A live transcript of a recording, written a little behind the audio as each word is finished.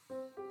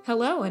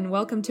Hello and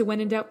welcome to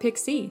When in Doubt Pick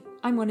C.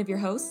 I'm one of your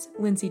hosts,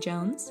 Lindsay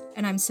Jones.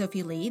 And I'm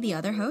Sophie Lee, the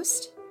other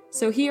host.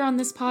 So here on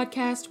this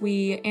podcast,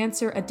 we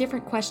answer a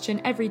different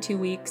question every 2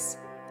 weeks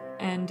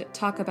and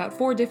talk about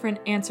 4 different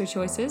answer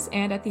choices,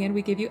 and at the end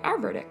we give you our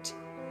verdict.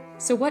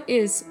 So what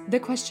is the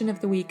question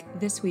of the week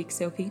this week,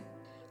 Sophie?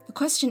 The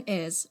question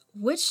is,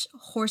 which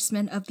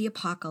horseman of the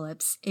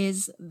apocalypse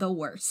is the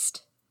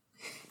worst?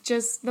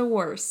 Just the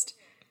worst.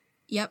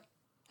 Yep.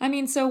 I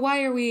mean, so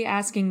why are we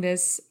asking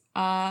this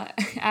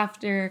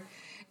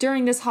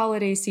during this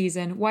holiday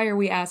season? Why are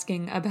we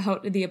asking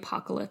about the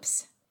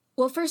apocalypse?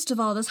 Well, first of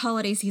all, this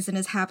holiday season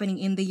is happening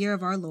in the year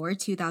of our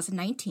Lord,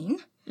 2019.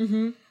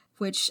 Mm-hmm.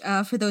 Which,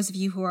 for those of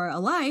you who are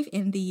alive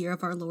in the year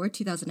of our Lord,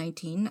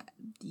 2019,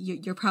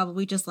 you're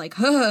probably just like,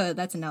 huh,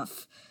 that's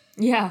enough.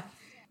 Yeah.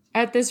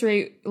 At this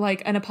rate,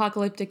 like, an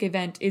apocalyptic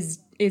event is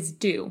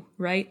due,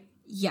 right?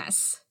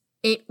 Yes.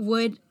 It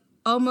would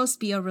almost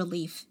be a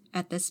relief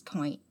at this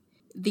point.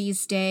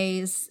 These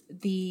days,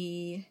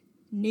 the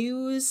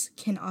news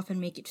can often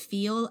make it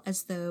feel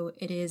as though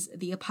it is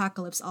the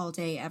apocalypse all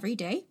day, every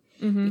day.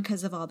 Mm-hmm.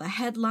 Because of all the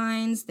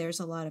headlines, there's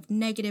a lot of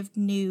negative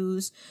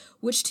news,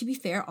 which, to be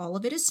fair, all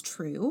of it is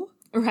true.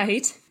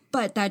 Right.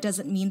 But that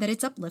doesn't mean that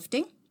it's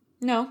uplifting.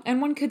 No,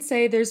 and one could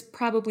say there's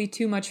probably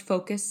too much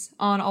focus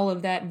on all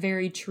of that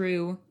very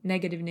true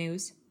negative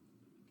news.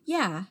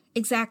 Yeah,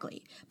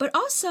 exactly. But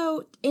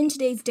also, in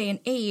today's day and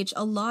age,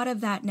 a lot of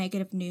that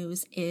negative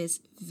news is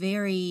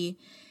very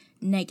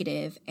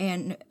negative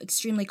and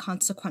extremely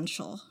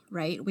consequential,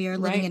 right? We are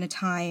living in a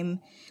time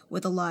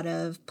with a lot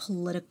of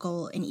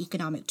political and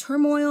economic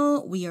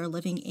turmoil. We are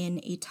living in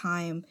a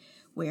time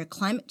where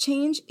climate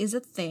change is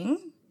a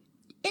thing.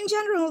 In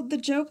general, the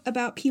joke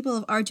about people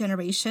of our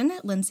generation,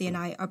 Lindsay and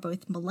I are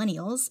both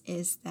millennials,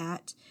 is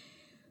that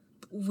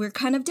we're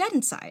kind of dead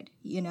inside,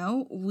 you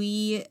know?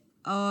 We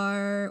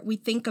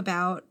think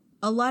about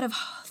a lot of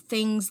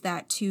things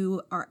that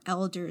to our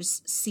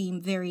elders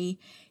seem very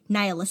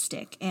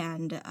nihilistic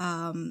and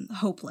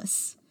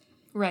hopeless.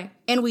 Right.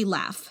 And we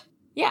laugh.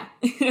 Yeah.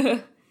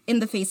 In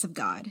the face of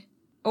God.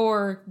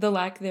 Or the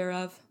lack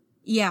thereof.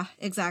 Yeah,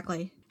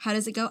 exactly. How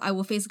does it go? I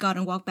will face God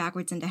and walk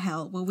backwards into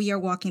hell. Well, we are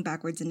walking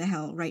backwards into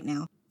hell right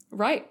now.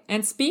 Right.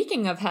 And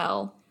speaking of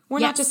hell, we're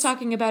not just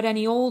talking about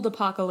any old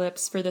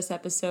apocalypse for this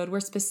episode. We're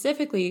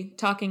specifically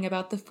talking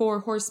about the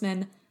 4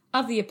 horsemen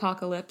of the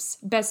apocalypse,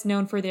 best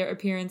known for their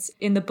appearance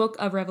in the Book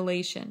of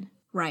Revelation.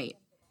 Right.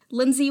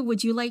 Lindsay,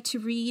 would you like to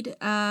read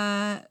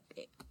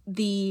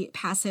the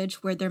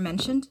passage where they're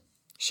mentioned?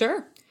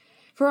 Sure.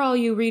 For all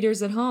you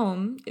readers at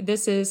home,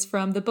 this is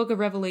from the Book of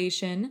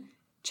Revelation,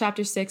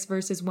 chapter 6,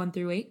 verses 1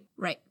 through 8.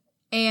 Right.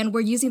 And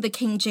we're using the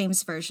King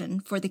James Version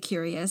for the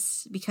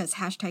curious, because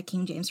hashtag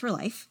King James for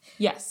life.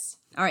 Yes.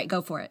 All right,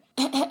 go for it.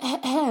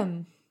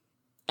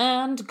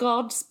 And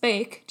God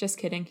spake. Just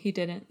kidding, he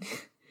didn't.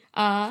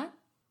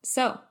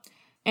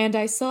 And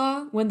I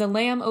saw, when the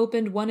Lamb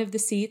opened one of the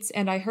seats,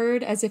 and I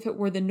heard, as if it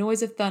were the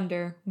noise of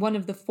thunder, one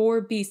of the 4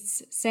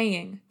 beasts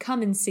saying,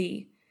 Come and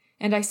see.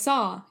 And I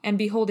saw, and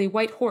behold, a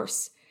white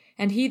horse,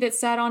 and he that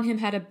sat on him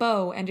had a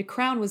bow, and a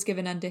crown was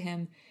given unto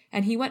him,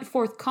 and he went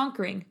forth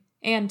conquering,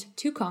 and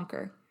to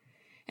conquer.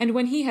 And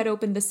when he had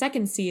opened the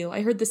second seal,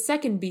 I heard the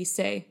second beast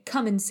say,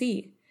 Come and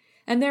see.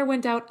 And there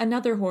went out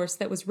another horse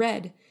that was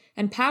red,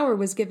 and power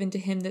was given to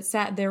him that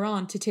sat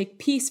thereon to take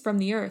peace from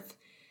the earth,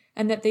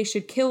 and that they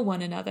should kill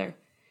one another.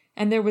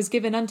 And there was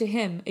given unto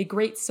him a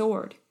great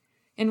sword.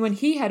 And when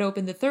he had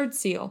opened the third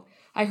seal,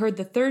 I heard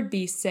the third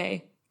beast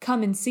say,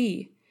 Come and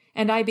see.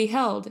 And I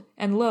beheld,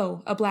 and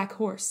lo, a black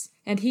horse,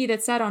 and he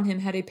that sat on him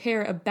had a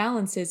pair of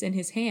balances in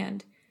his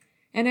hand.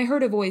 And I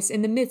heard a voice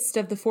in the midst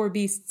of the 4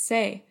 beasts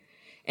say,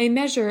 A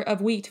measure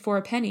of wheat for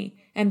a penny,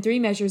 and 3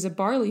 measures of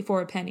barley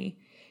for a penny.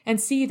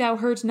 And see, thou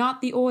hurt not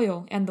the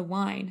oil and the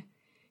wine.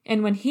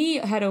 And when he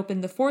had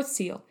opened the 4th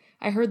seal,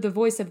 I heard the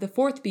voice of the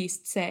 4th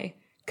beast say,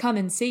 Come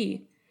and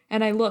see.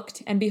 And I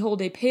looked, and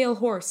behold, a pale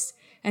horse,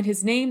 and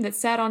his name that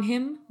sat on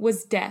him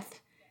was Death,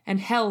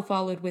 and hell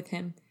followed with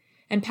him.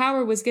 And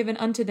power was given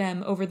unto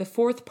them over the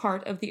 4th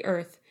part of the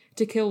earth,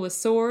 to kill with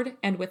sword,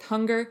 and with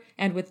hunger,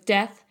 and with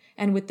death,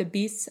 and with the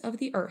beasts of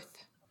the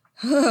earth.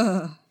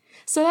 So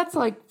that's,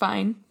 like,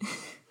 fine.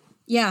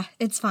 Yeah,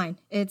 it's fine.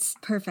 It's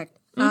perfect.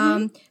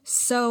 Mm-hmm.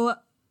 So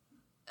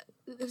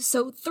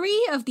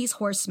 3 of these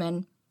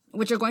horsemen,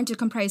 which are going to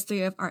comprise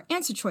 3 of our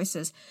answer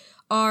choices,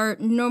 are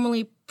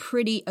normally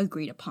pretty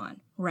agreed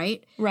upon,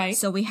 right? Right.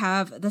 So we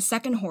have the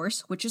second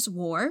horse, which is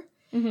war.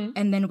 Mm-hmm.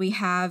 And then we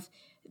have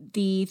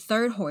the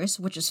third horse,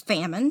 which is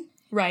famine.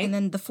 Right. And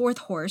then the 4th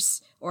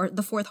horse, or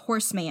the 4th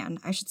horseman,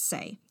 I should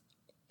say,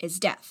 is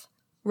death.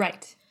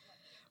 Right.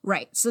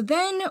 Right. So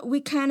then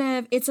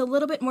it's a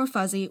little bit more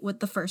fuzzy with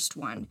the first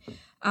one.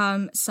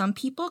 Some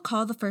people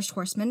call the first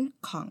horseman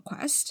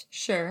conquest.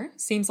 Sure.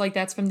 Seems like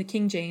that's from the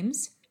King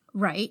James.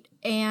 Right.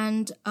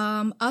 And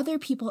other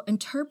people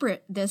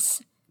interpret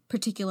this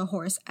particular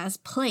horse as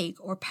plague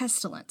or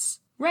pestilence.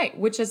 Right,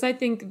 which is, I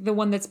think, the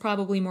one that's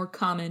probably more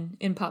common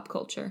in pop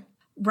culture.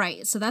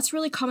 Right. So that's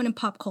really common in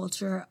pop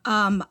culture.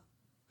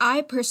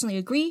 I personally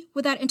agree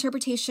with that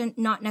interpretation,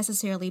 not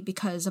necessarily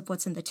because of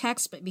what's in the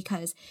text, but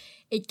because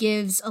it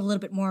gives a little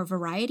bit more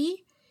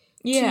variety.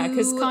 Yeah,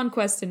 because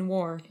conquest and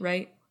war,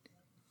 right?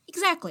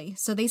 Exactly.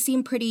 So they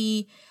seem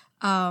pretty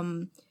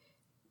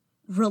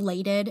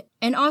related.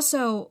 And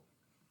also,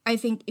 I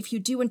think if you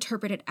do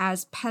interpret it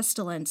as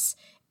pestilence,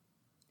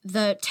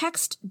 the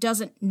text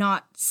doesn't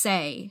not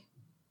say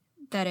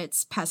that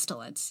it's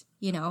pestilence,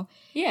 you know?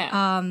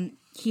 Yeah.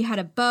 He had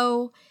a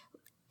bow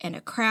and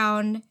a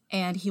crown,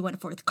 and he went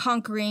forth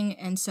conquering,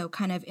 and so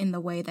kind of in the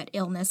way that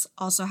illness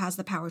also has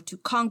the power to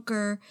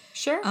conquer.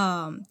 Sure.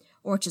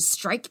 Or to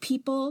strike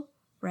people,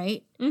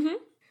 right? Mm-hmm.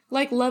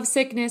 Like love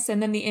sickness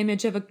and then the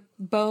image of a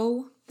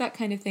bow, that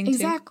kind of thing, too.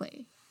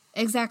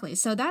 Exactly.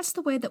 So that's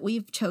the way that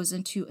we've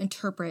chosen to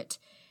interpret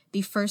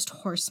the first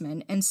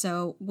horseman, and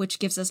so which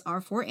gives us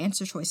our 4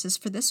 answer choices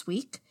for this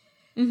week,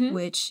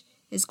 which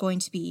is going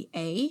to be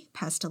A,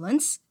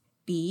 pestilence,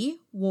 B,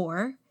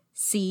 war,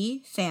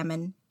 C,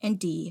 famine, and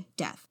D,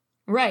 death.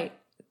 Right.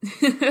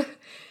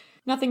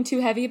 Nothing too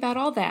heavy about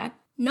all that.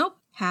 Nope.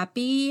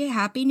 Happy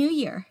New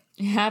Year.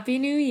 Happy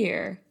New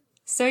Year.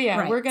 So yeah,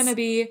 Right. We're going to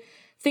be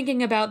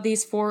thinking about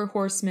these 4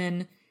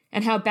 horsemen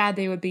and how bad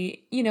they would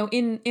be, you know,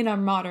 in our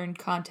modern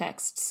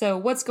context. So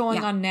what's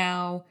going on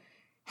now?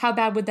 How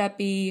bad would that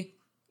be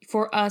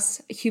for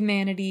us,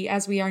 humanity,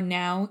 as we are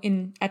now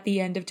at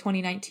the end of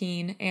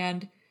 2019?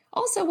 And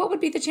also, what would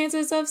be the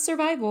chances of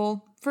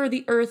survival for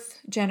the Earth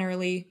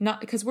generally?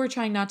 Not because we're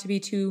trying not to be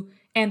too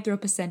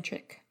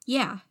anthropocentric.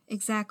 Yeah,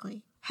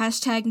 exactly.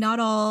 Hashtag not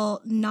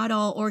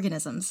all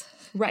organisms.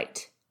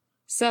 Right.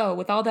 So,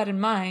 with all that in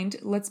mind,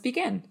 let's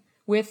begin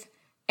with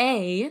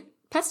A,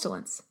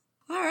 pestilence.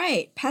 All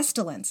right,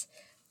 pestilence.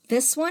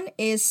 This one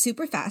is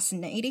super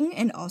fascinating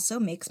and also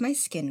makes my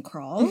skin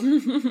crawl.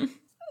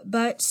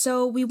 But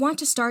so we want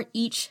to start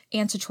each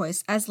answer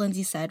choice, as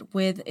Lindsay said,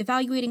 with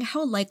evaluating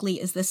how likely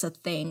is this a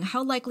thing?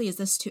 How likely is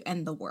this to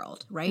end the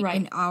world, right?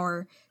 In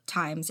our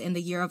times, in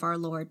the year of our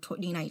Lord,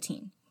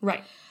 2019.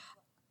 Right.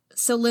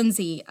 So,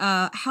 Lindsay,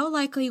 how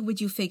likely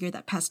would you figure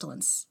that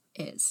pestilence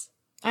is?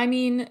 I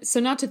mean, so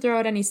not to throw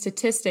out any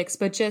statistics,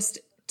 but just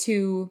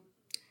to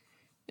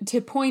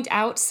point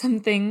out some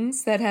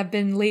things that have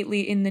been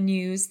lately in the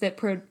news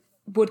that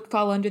would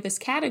fall under this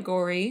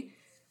category,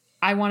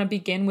 I want to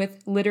begin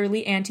with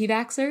literally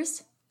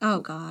anti-vaxxers.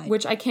 Oh, God.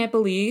 Which I can't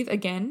believe,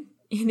 again,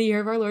 in the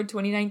year of our Lord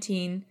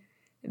 2019,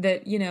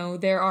 that, you know,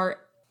 there are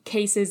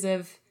cases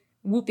of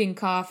whooping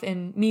cough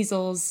and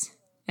measles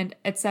and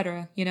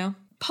etc., you know?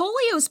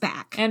 Polio's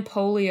back. And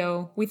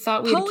polio. We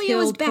thought we had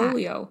killed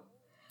polio.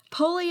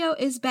 Polio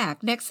is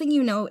back. Next thing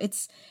you know,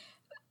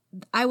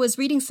 I was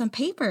reading some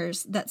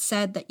papers that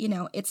said that, you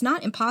know, it's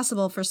not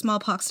impossible for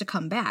smallpox to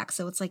come back.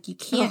 So it's like you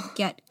can't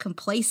get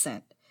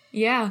complacent.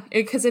 Yeah,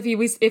 because if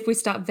we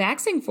stop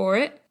vaxing for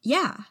it,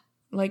 yeah,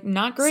 like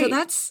not great.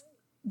 So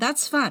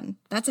that's fun.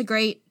 That's a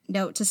great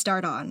note to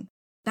start on.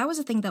 That was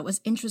a thing that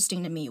was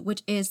interesting to me,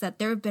 which is that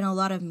there have been a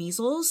lot of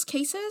measles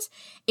cases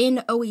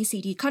in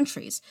OECD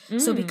countries.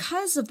 So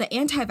because of the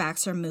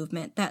anti-vaxxer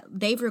movement, that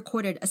they've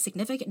recorded a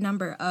significant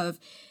number of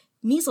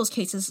measles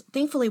cases.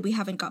 Thankfully, we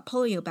haven't got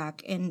polio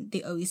back in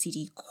the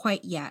OECD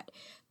quite yet.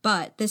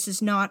 But this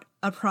is not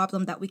a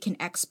problem that we can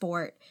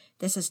export.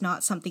 This is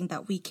not something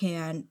that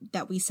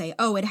we say,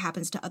 oh, it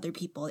happens to other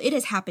people. It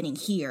is happening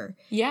here.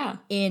 Yeah.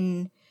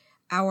 In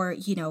our,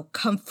 you know,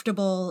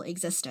 comfortable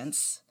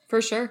existence.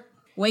 For sure.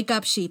 Wake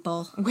up,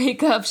 sheeple.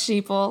 Wake up,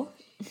 sheeple.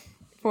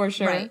 For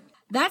sure. Right.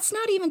 That's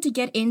not even to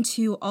get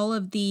into all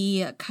of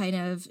the kind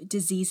of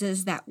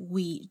diseases that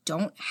we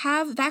don't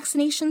have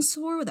vaccinations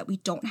for, that we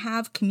don't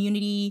have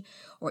community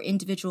or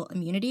individual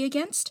immunity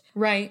against.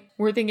 Right.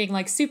 We're thinking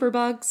like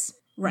superbugs.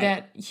 Right.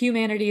 That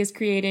humanity is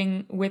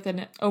creating with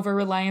an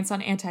over-reliance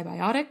on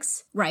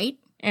antibiotics. Right.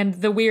 And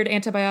the weird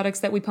antibiotics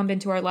that we pump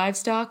into our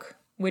livestock,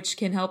 which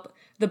can help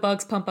the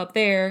bugs pump up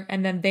there,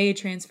 and then they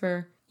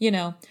transfer. You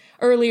know,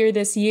 earlier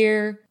this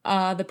year,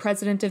 the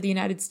president of the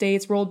United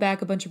States rolled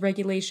back a bunch of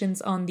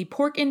regulations on the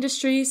pork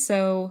industry.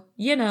 So,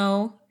 you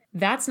know,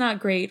 that's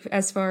not great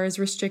as far as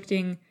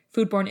restricting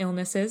foodborne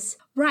illnesses.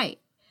 Right.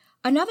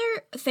 Another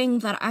thing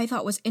that I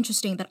thought was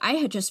interesting that I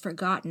had just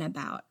forgotten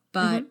about,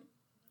 but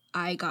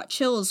I got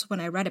chills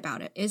when I read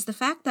about it, is the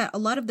fact that a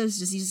lot of those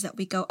diseases that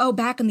we go, oh,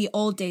 back in the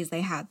old days,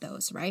 they had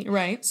those, right?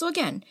 Right. So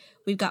again,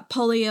 we've got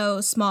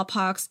polio,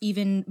 smallpox,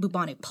 even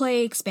bubonic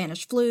plague,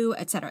 Spanish flu,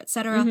 et cetera, et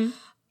cetera.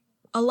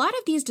 A lot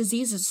of these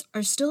diseases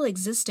are still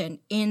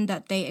existent in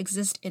that they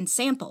exist in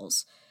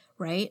samples,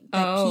 right?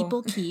 That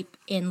people keep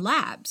in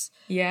labs.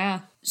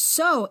 Yeah.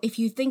 So if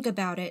you think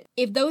about it,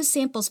 if those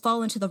samples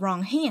fall into the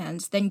wrong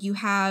hands, then you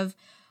have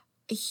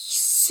a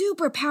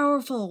super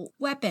powerful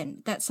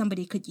weapon that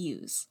somebody could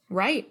use.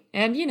 Right.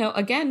 And, you know,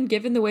 again,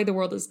 given the way the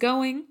world is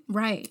going,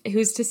 right,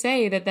 who's to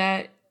say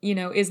that, you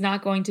know, is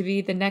not going to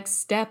be the next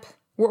step?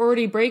 We're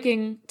already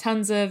breaking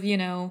tons of, you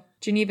know,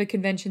 Geneva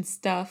Convention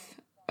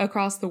stuff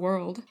across the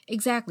world.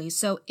 Exactly.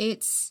 So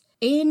it's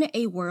in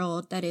a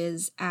world that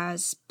is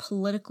as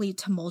politically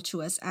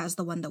tumultuous as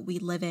the one that we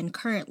live in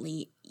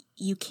currently.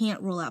 you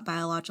can't rule out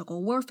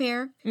biological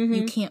warfare.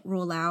 You can't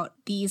rule out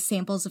these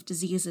samples of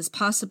diseases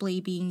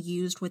possibly being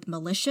used with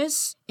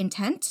malicious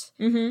intent.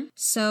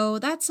 So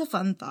that's a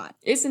fun thought.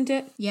 Isn't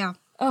it? Yeah.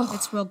 Oh.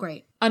 It's real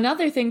great.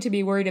 Another thing to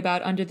be worried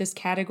about under this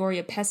category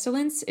of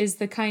pestilence is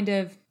the kind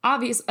of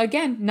obvious,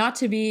 again, not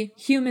to be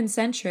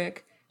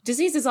human-centric,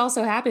 diseases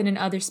also happen in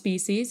other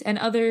species and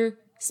other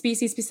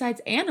species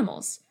besides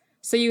animals.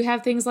 So you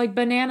have things like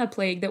banana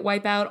plague that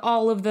wipe out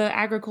all of the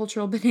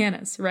agricultural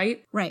bananas,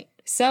 right? Right.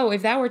 So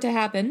if that were to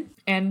happen,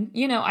 and,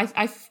 you know,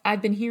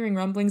 I've been hearing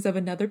rumblings of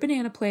another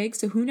banana plague,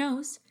 so who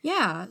knows?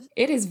 Yeah.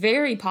 It is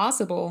very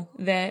possible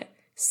that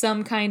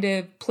some kind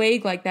of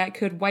plague like that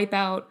could wipe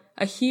out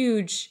a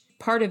huge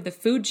part of the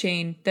food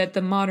chain that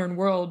the modern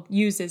world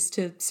uses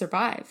to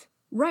survive.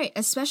 Right.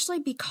 Especially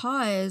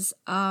because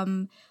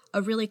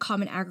a really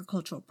common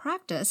agricultural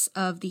practice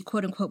of the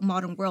quote-unquote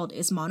modern world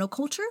is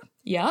monoculture.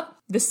 Yep.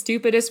 The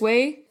stupidest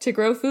way to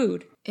grow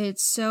food.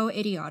 It's so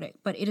idiotic,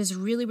 but it is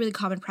really, really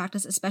common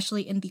practice,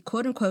 especially in the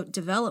quote-unquote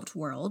developed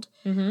world.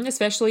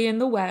 Especially in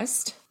the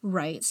West.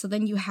 Right. So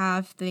then you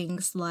have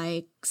things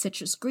like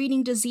citrus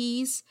greening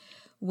disease,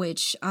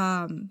 which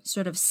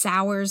sort of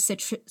sours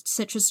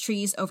citrus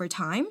trees over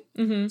time,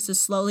 so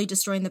slowly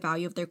destroying the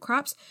value of their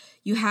crops.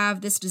 You have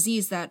this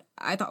disease that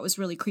I thought was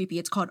really creepy.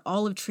 It's called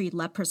olive tree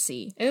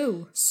leprosy.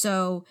 Ooh.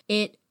 So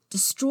it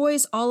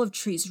destroys olive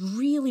trees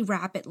really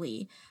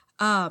rapidly,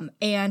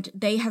 and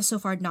they have so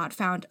far not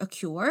found a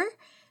cure.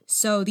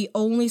 So the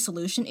only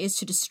solution is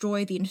to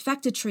destroy the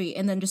infected tree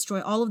and then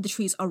destroy all of the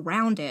trees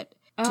around it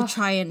to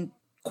try and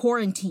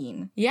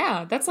quarantine.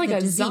 Yeah, that's like a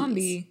disease.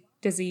 zombie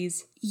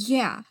disease.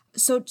 Yeah.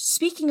 So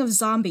speaking of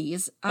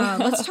zombies,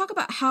 let's talk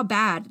about how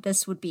bad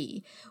this would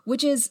be,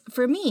 which is,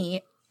 for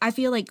me, I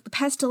feel like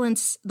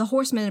the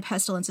Horsemen of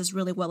Pestilence is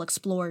really well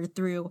explored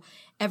through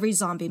every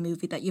zombie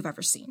movie that you've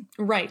ever seen.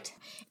 Right.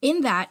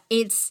 In that,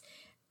 it's,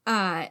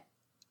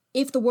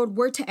 if the world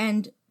were to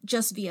end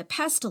just via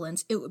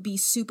pestilence, it would be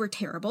super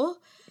terrible.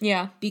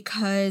 Yeah.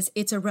 Because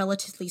it's a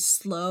relatively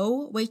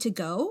slow way to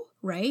go,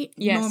 right?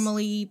 Yes.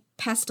 Normally,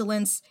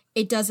 pestilence,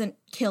 it doesn't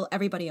kill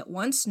everybody at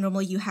once.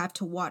 Normally, you have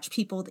to watch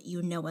people that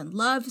you know and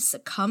love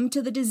succumb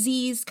to the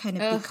disease,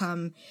 kind of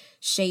become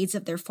shades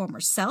of their former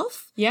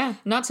self. Yeah,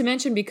 not to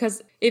mention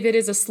because if it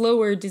is a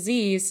slower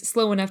disease,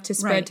 slow enough to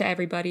spread Right. to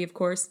everybody, of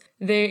course,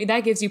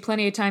 that gives you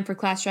plenty of time for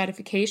class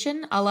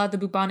stratification, a la the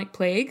bubonic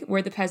plague,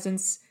 where the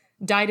peasants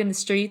died in the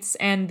streets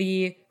and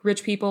the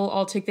rich people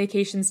all took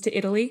vacations to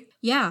Italy.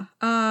 Yeah.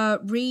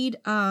 Read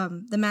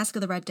The Mask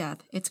of the Red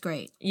Death. It's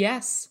great.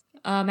 Yes.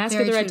 Mask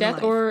Very of the Red true to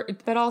Death, life.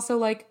 but also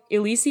like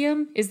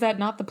Elysium. Is that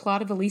not the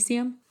plot of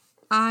Elysium?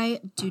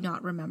 I do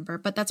not remember,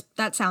 but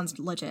that sounds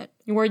legit.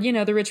 Where, you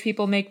know, the rich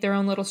people make their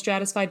own little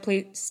stratified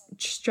place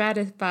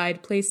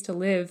to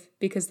live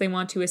because they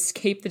want to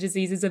escape the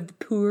diseases of the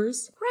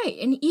poors. Right.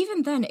 And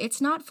even then,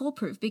 it's not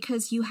foolproof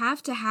because you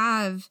have to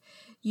have,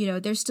 you know,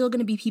 there's still going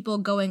to be people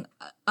going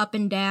up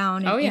and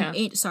down. And,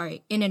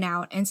 in and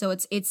out. And so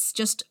it's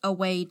just a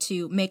way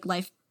to make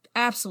life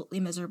absolutely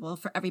miserable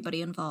for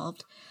everybody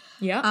involved.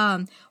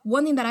 Yeah.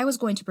 One thing that I was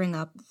going to bring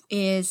up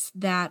is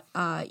that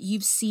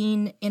you've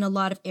seen in a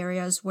lot of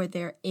areas where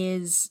there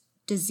is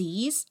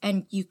disease,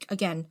 and you,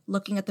 again,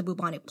 looking at the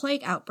bubonic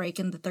plague outbreak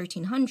in the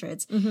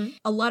 1300s,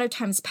 a lot of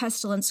times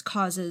pestilence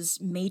causes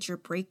major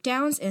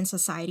breakdowns in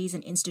societies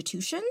and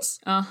institutions.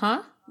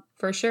 Uh-huh.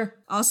 For sure.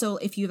 Also,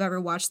 if you've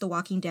ever watched The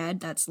Walking Dead,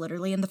 that's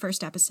literally in the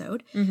first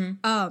episode.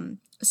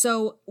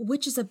 So,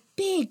 which is a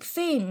big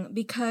thing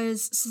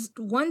because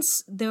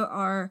once there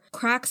are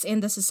cracks in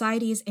the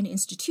societies and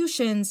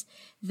institutions,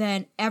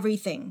 then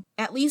everything,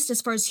 at least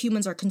as far as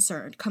humans are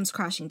concerned, comes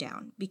crashing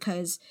down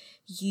because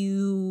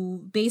we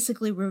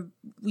basically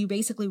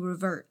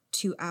revert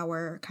to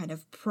our kind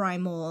of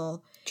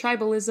primal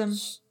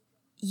Tribalism.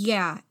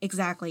 Yeah,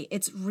 exactly.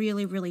 It's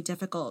really, really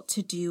difficult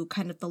to do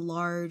kind of the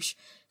large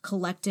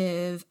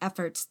collective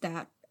efforts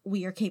that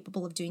we are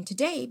capable of doing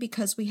today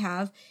because we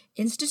have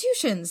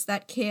institutions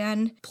that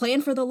can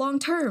plan for the long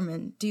term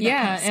and do that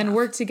kind of stuff. And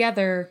work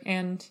together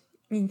and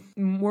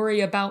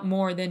worry about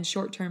more than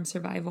short-term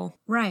survival.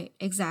 Right,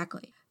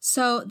 exactly.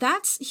 So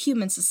that's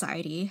human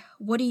society.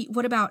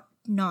 What about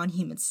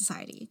non-human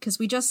society? Because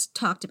we just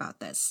talked about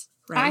this,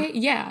 right?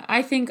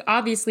 I think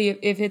obviously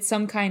if it's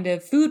some kind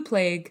of food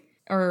plague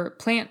or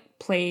plant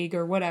plague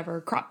or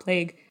whatever, crop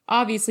plague,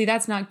 obviously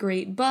that's not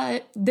great,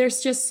 but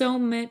there's just so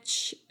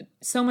much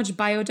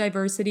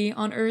biodiversity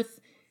on Earth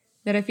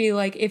that I feel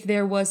like if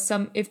there was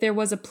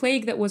a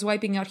plague that was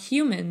wiping out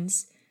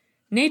humans,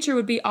 nature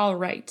would be all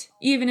right.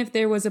 Even if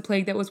there was a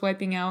plague that was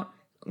wiping out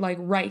like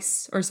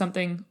rice or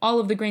something, all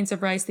of the grains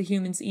of rice the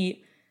humans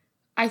eat,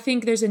 I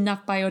think there's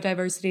enough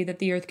biodiversity that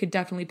the Earth could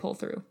definitely pull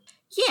through.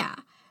 Yeah,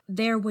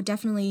 there would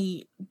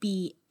definitely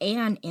be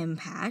an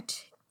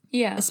impact.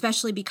 Yeah.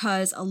 Especially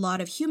because a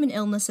lot of human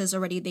illnesses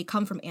already, they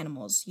come from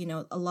animals. You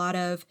know, a lot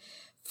of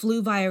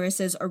flu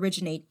viruses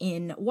originate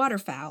in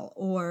waterfowl,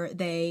 or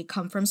they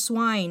come from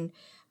swine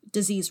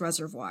disease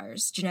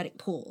reservoirs, genetic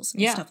pools,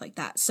 and stuff like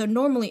that. So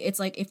normally it's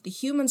like if the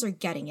humans are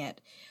getting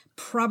it,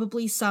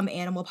 Probably some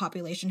animal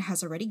population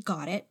has already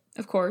got it.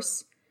 Of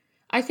course.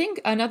 I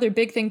think another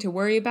big thing to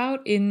worry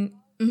about in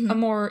a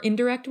more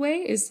indirect way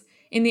is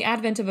in the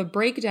advent of a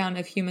breakdown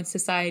of human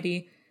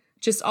society,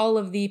 just all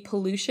of the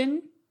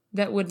pollution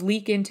that would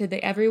leak into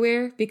the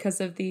everywhere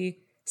because of the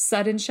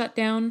sudden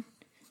shutdown.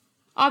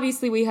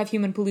 Obviously, we have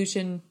human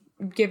pollution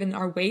given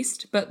our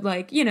waste, but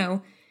like, you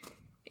know,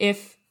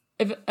 if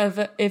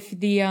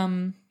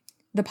the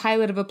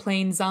pilot of a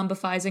plane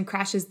zombifies and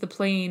crashes the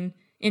plane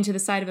into the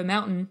side of a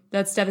mountain,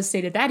 that's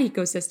devastated that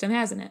ecosystem,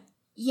 hasn't it?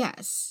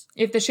 Yes.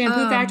 If the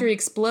shampoo factory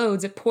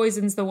explodes, it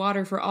poisons the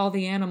water for all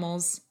the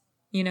animals,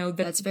 you know,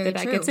 that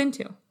gets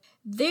into.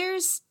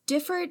 There's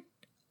different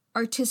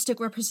artistic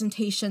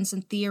representations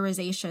and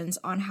theorizations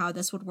on how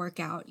this would work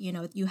out. You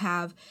know, you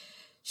have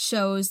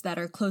shows that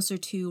are closer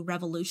to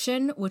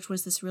Revolution, which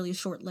was this really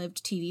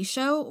short-lived TV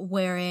show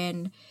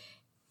wherein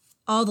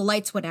all the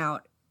lights went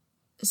out,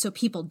 so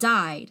people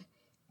died,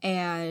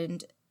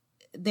 and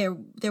there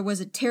was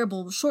a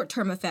terrible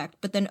short-term effect,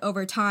 but then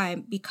over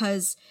time,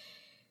 because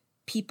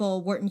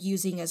people weren't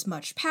using as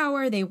much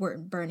power, they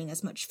weren't burning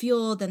as much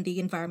fuel, then the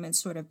environment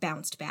sort of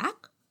bounced back.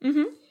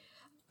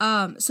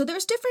 So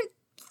there's different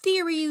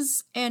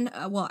theories, and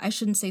well, I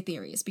shouldn't say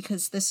theories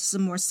because this is a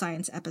more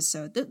science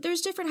episode.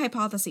 There's different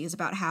hypotheses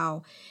about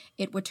how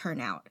it would turn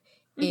out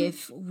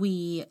if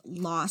we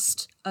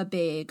lost a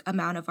big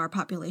amount of our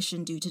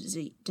population due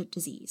to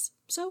disease.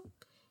 So,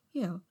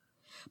 you know.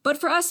 But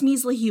for us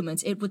measly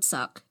humans, it would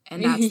suck,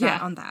 and that's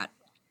that on that.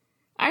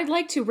 I'd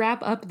like to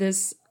wrap up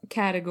this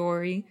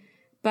category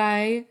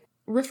by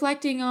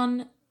reflecting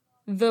on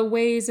the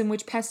ways in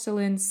which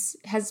pestilence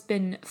has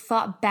been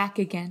fought back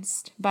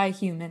against by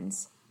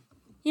humans,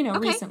 you know,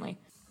 recently.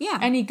 Yeah.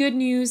 Any good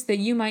news that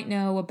you might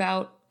know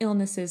about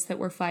illnesses that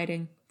we're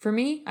fighting? For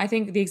me, I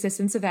think the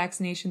existence of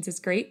vaccinations is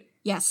great.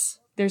 Yes.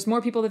 There's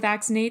more people that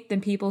vaccinate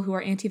than people who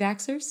are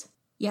anti-vaxxers.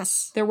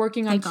 Yes. They're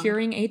working on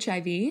curing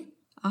HIV.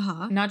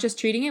 Not just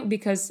treating it,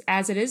 because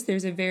as it is,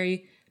 there's a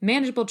very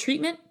manageable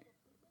treatment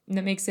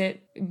that makes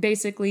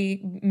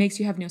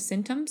you have no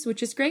symptoms,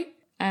 which is great.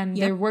 And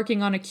they're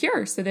working on a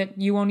cure so that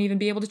you won't even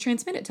be able to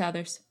transmit it to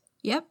others.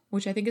 Yep.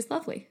 Which I think is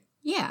lovely.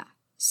 Yeah.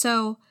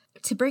 So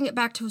to bring it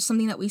back to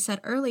something that we said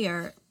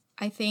earlier,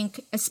 I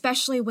think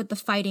especially with the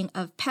fighting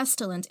of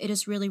pestilence, it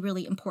is really,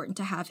 really important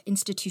to have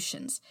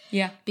institutions.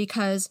 Yeah.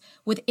 Because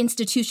with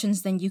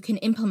institutions, then you can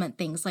implement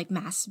things like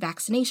mass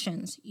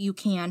vaccinations. You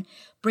can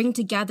bring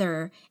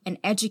together and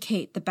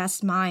educate the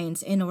best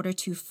minds in order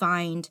to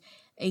find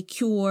a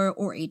cure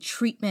or a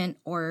treatment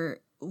or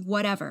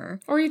whatever.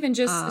 Or even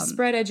just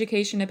spread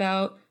education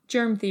about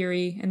germ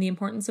theory and the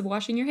importance of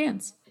washing your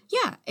hands.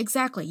 Yeah,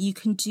 exactly. You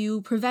can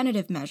do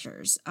preventative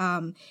measures.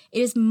 It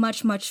is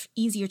much, much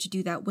easier to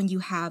do that when you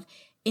have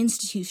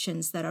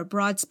institutions that are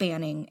broad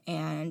spanning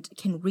and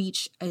can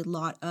reach a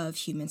lot of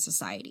human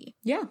society.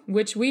 Yeah,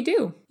 which we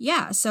do.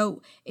 Yeah,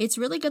 so it's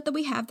really good that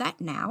we have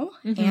that now.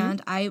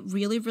 And I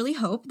really, really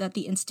hope that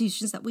the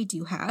institutions that we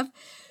do have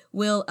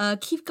will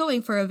keep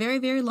going for a very,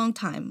 very long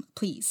time,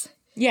 please.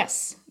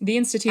 Yes, the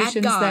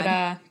institutions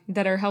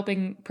that are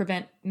helping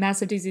prevent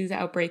massive disease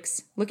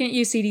outbreaks. Looking at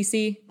you,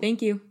 CDC.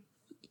 Thank you.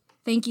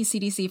 Thank you,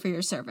 CDC, for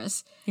your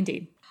service.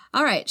 Indeed.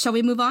 All right, shall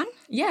we move on?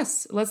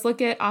 Yes, let's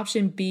look at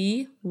option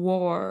B,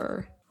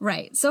 war.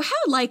 Right, so how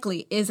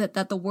likely is it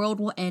that the world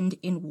will end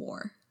in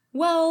war?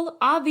 Well,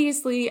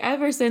 obviously,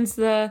 ever since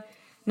the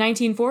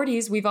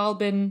 1940s, we've all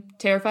been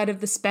terrified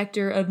of the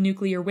specter of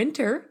nuclear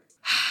winter.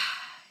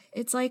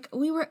 It's like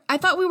I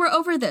thought we were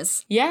over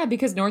this. Yeah,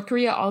 because North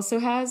Korea also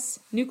has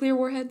nuclear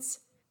warheads.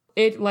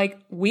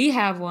 We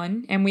have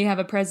one, and we have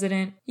a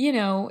president, you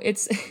know,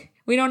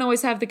 we don't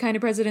always have the kind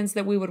of presidents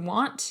that we would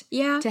want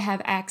to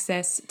have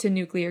access to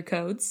nuclear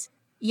codes.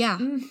 Yeah,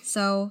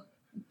 so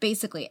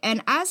basically.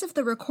 And as of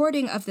the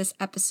recording of this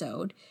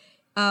episode,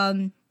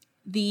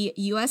 the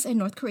U.S. and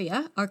North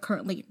Korea are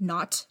currently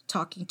not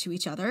talking to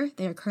each other.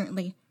 They are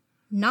currently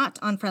not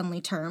on friendly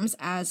terms,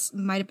 as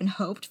might have been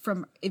hoped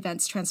from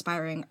events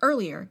transpiring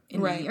earlier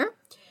in the year.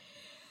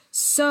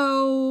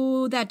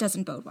 So that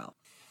doesn't bode well.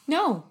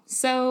 No.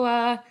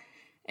 So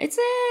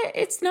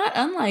it's not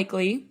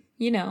unlikely,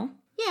 you know.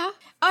 Yeah.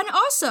 And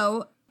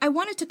also, I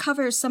wanted to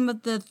cover some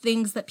of the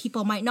things that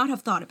people might not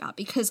have thought about,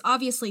 because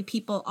obviously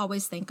people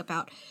always think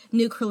about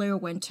nuclear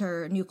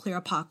winter, nuclear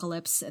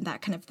apocalypse, and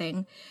that kind of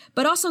thing.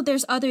 But also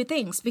there's other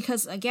things,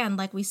 because again,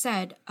 like we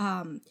said,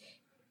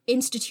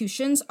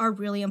 institutions are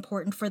really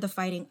important for the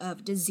fighting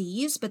of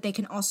disease, but they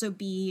can also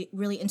be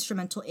really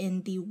instrumental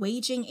in the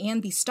waging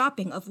and the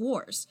stopping of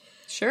wars.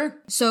 Sure.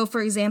 So,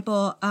 for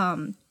example,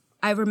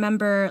 I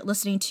remember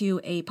listening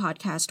to a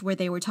podcast where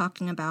they were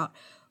talking about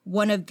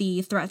one of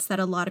the threats that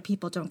a lot of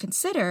people don't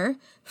consider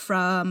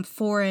from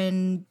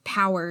foreign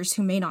powers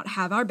who may not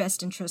have our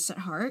best interests at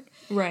heart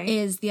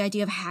is the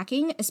idea of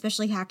hacking,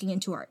 especially hacking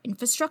into our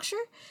infrastructure.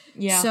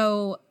 Yeah.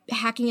 So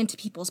hacking into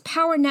people's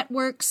power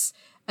networks,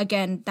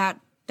 again, that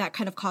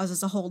kind of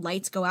causes a whole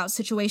lights go out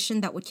situation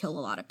that would kill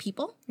a lot of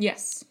people.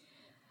 Yes.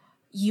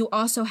 You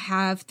also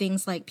have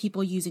things like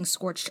people using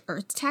scorched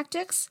earth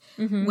tactics,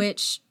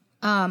 which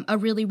A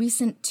really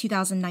recent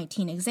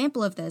 2019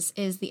 example of this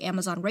is the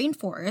Amazon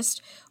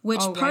rainforest,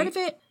 which part of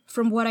it,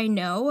 from what I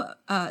know,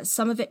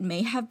 some of it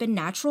may have been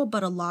natural,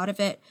 but a lot of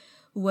it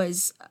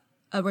was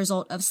a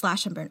result of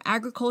slash and burn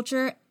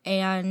agriculture,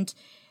 and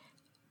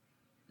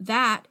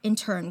that in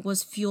turn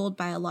was fueled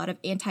by a lot of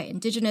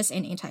anti-indigenous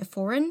and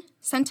anti-foreign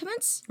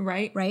sentiments.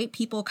 Right?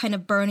 People kind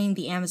of burning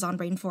the Amazon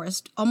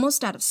rainforest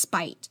almost out of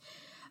spite.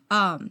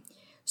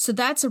 So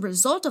that's a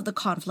result of the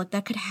conflict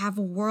that could have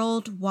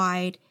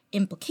worldwide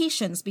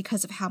implications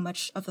because of how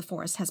much of the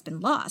forest has been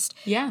lost.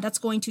 Yeah. That's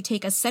going to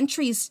take us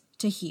centuries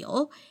to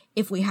heal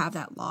if we have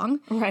that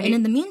long. Right. And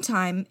in the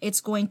meantime,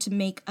 it's going to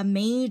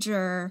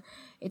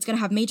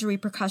have major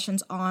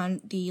repercussions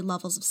on the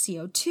levels of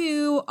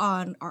CO2,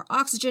 on our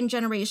oxygen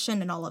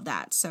generation, and all of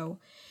that. So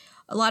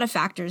a lot of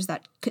factors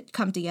that could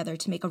come together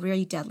to make a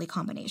really deadly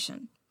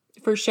combination.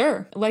 For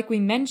sure. Like we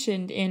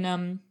mentioned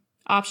in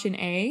option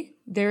A,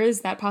 there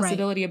is that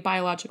possibility of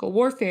biological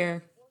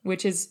warfare,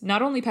 which is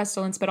not only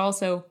pestilence, but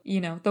also,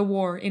 the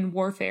war in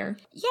warfare.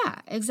 Yeah,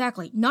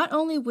 exactly. Not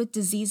only with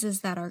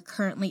diseases that are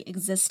currently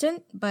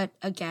existent, but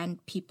again,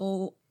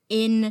 people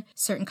in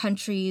certain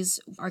countries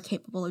are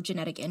capable of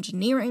genetic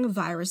engineering.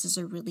 Viruses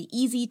are really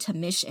easy to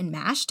mish and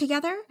mash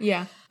together.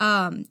 Yeah.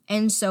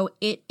 And so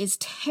it is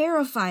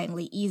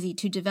terrifyingly easy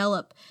to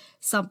develop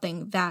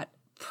something that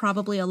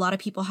probably a lot of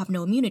people have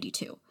no immunity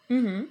to.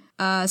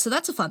 Mm-hmm. So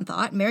that's a fun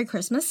thought. Merry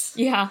Christmas.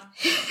 Yeah.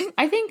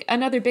 I think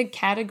another big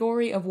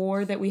category of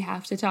war that we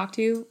have to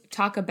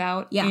talk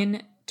about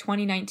in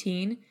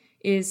 2019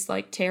 is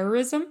like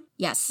terrorism.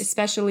 Yes.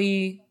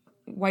 Especially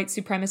white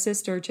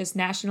supremacist or just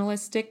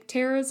nationalistic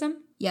terrorism.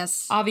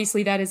 Yes.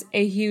 Obviously, that is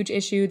a huge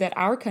issue that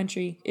our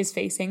country is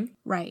facing.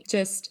 Right.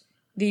 Just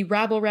the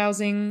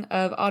rabble-rousing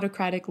of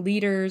autocratic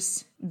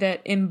leaders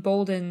that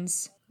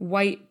emboldens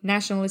white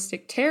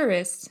nationalistic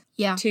terrorists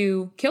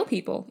to kill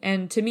people.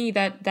 And to me,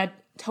 that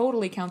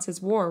totally counts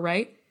as war,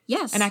 right?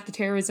 Yes. An act of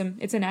terrorism.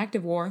 It's an act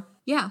of war.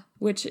 Yeah.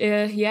 Which,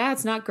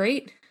 it's not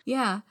great.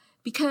 Yeah.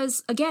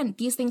 Because again,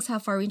 these things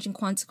have far-reaching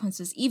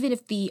consequences. Even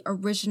if the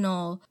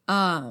original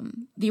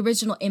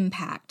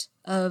impact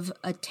of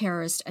a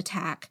terrorist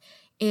attack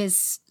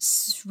is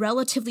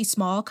relatively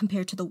small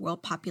compared to the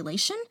world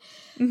population,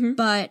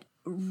 but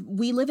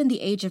we live in the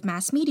age of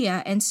mass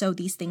media, and so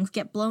these things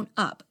get blown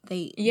up.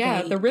 The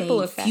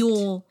ripple effect.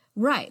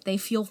 They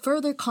fuel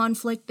further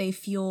conflict. They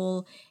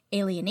fuel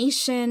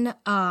alienation.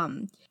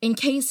 In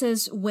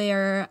cases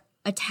where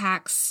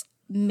attacks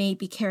may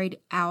be carried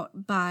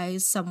out by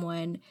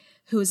someone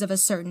who is of a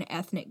certain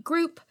ethnic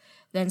group,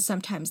 then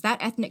sometimes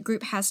that ethnic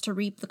group has to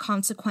reap the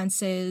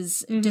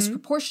consequences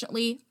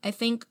disproportionately. I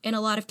think in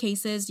a lot of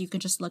cases, you can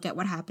just look at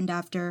what happened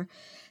after,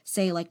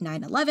 say, like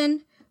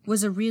 9/11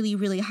 was a really,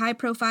 really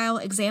high-profile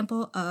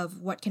example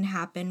of what can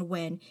happen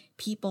when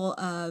people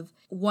of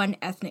one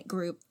ethnic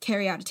group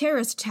carry out a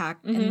terrorist attack,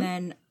 and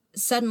then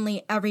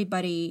suddenly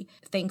everybody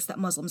thinks that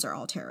Muslims are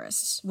all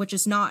terrorists, which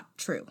is not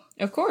true.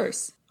 Of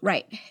course.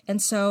 Right.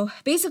 And so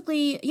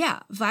basically,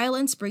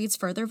 violence breeds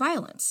further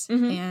violence.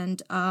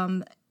 And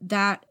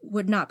that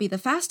would not be the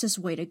fastest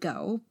way to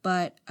go.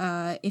 But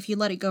if you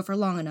let it go for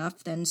long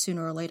enough, then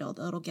sooner or later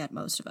it'll get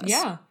most of us.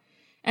 Yeah.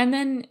 And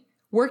then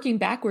working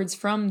backwards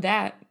from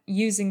that,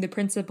 using the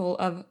principle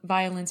of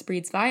violence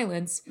breeds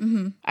violence,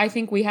 I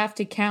think we have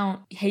to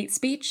count hate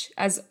speech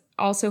as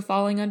also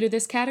falling under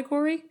this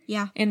category.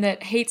 Yeah. In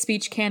that hate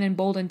speech can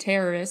embolden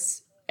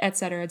terrorists, et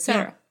cetera,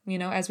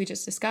 as we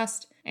just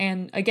discussed.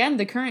 And again,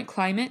 the current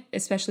climate,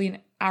 especially in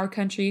our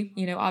country,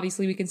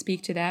 obviously we can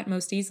speak to that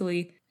most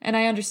easily. And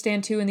I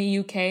understand too in the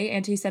UK,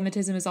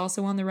 anti-Semitism is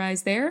also on the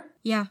rise there.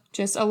 Yeah.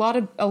 Just a lot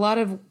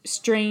of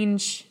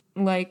strange,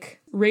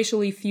 like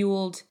racially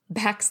fueled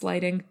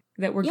backsliding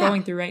that we're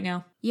going through right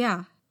now.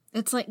 Yeah.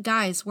 It's like,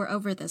 guys, we're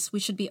over this. We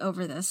should be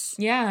over this.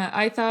 Yeah,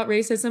 I thought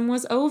racism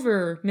was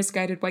over,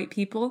 misguided white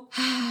people.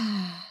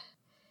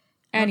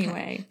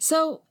 Anyway. Okay.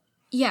 So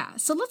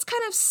let's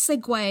kind of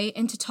segue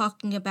into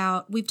talking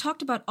about, we've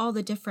talked about all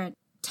the different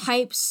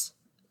types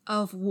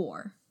of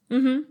war.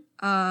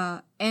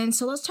 And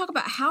so let's talk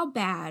about how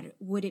bad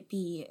would it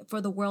be for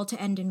the world to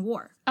end in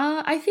war?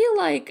 I feel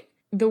like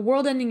the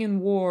world ending in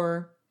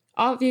war,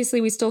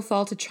 obviously we still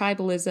fall to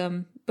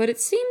tribalism, but it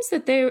seems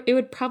that it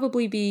would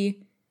probably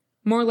be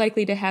more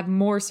likely to have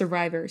more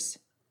survivors,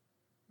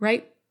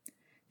 right?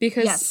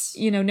 Because,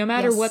 no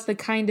matter what the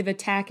kind of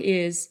attack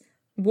is,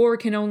 war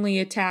can only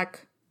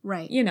attack,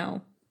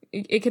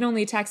 it can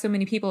only attack so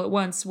many people at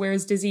once,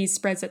 whereas disease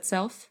spreads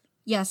itself.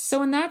 Yes.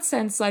 So in that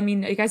sense, I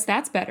mean, I guess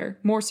that's better.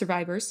 More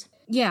survivors.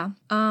 Yeah.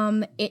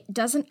 It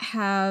doesn't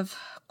have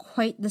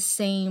quite the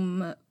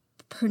same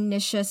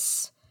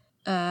pernicious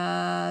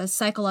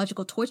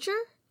psychological torture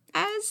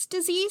as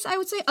disease, I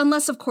would say,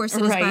 unless, of course,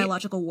 it is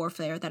biological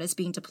warfare that is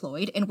being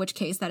deployed, in which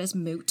case that is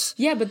moot.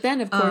 Yeah, but then,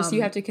 of course,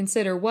 you have to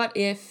consider what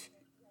if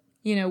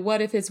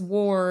it's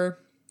war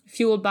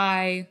fueled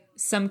by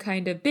some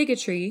kind of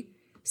bigotry,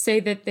 say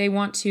that they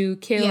want to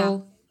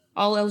kill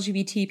all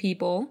LGBT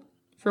people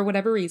for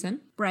whatever reason.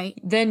 Right.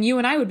 Then you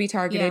and I would be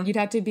targeted. Yeah. You'd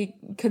have to be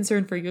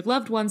concerned for your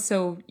loved ones,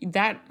 so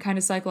that kind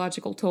of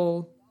psychological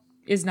toll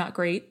is not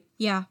great.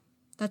 Yeah,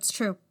 that's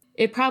true.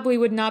 It probably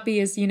would not be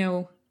as,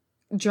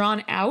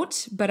 drawn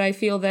out, but I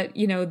feel that,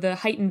 the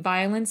heightened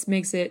violence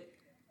makes it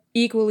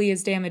equally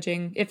as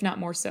damaging, if not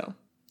more so.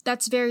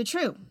 That's very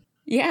true.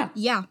 Yeah.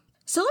 Yeah.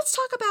 So let's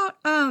talk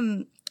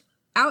about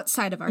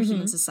outside of our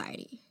human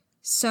society.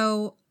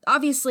 So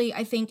obviously,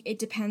 I think it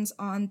depends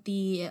on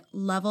the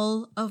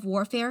level of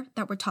warfare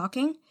that we're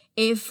talking.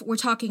 If we're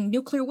talking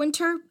nuclear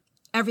winter,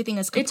 everything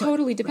is kaput. It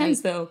totally depends,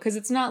 right? though, because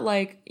it's not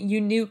like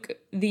you nuke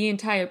the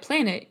entire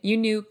planet. You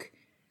nuke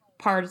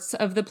parts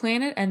of the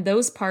planet, and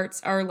those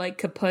parts are like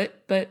kaput,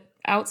 but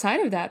outside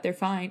of that, they're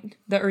fine.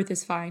 The Earth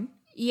is fine.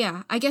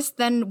 Yeah, I guess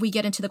then we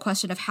get into the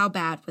question of how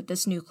bad would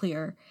the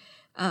nuclear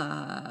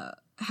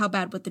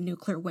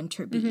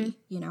winter be,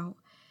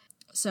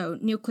 So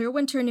nuclear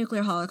winter,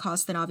 nuclear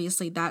holocaust, then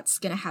obviously that's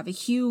going to have a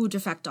huge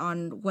effect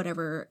on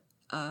whatever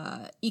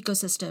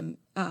ecosystem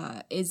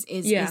is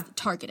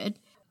targeted.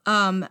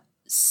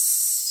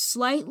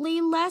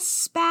 Slightly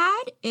less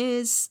bad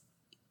is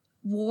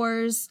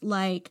wars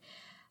like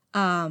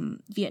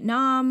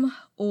Vietnam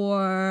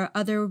or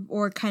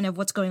kind of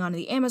what's going on in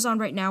the Amazon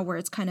right now, where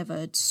it's kind of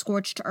a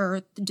scorched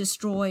earth,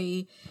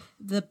 destroy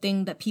the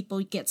thing that people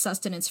get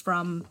sustenance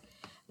from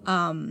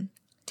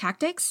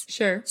tactics.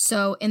 Sure.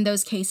 So in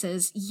those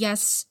cases,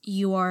 yes,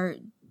 you are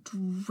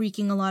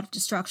wreaking a lot of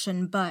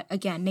destruction, but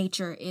again,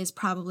 nature is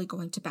probably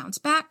going to bounce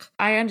back.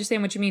 I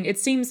understand what you mean. It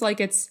seems like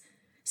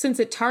since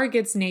it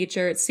targets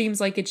nature, it seems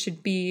like it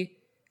should be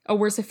a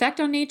worse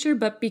effect on nature,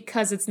 but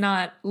because it's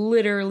not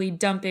literally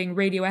dumping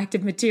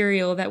radioactive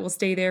material that will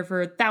stay there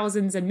for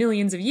thousands and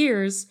millions of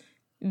years,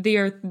 the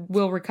Earth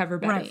will recover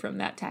better from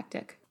that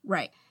tactic.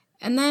 Right.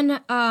 And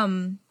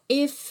then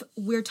if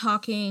we're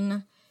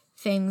talking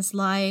things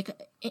like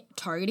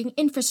targeting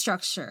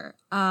infrastructure,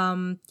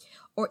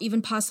 or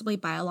even possibly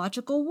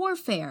biological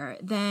warfare,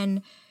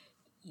 then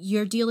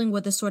you're dealing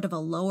with a sort of a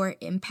lower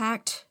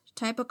impact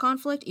type of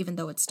conflict, even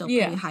though it's still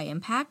pretty high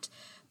impact.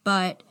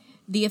 But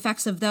the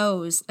effects of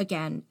those,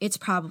 again, it's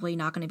probably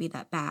not going to be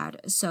that bad.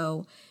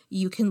 So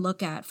you can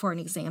look at, for an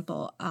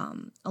example,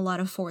 a lot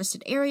of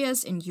forested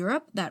areas in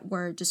Europe that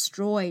were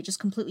destroyed, just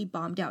completely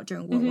bombed out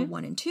during World War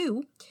I and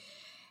II.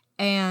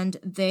 And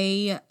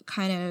they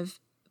kind of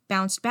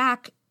bounced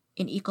back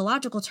in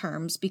ecological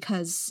terms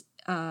because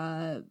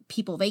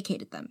people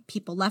vacated them.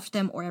 People left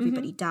them or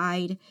everybody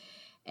died.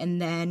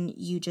 And then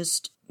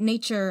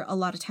nature a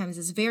lot of times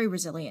is very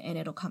resilient and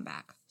it'll come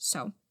back.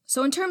 So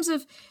in terms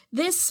of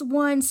this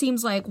one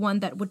seems like one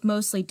that would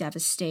mostly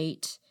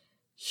devastate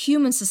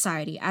human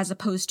society as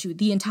opposed to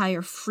the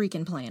entire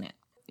freaking planet.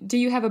 Do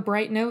you have a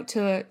bright note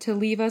to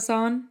leave us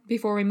on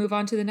before we move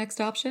on to the next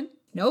option?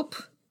 Nope.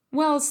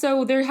 Well,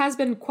 so there has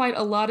been quite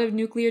a lot of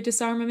nuclear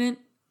disarmament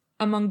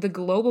among the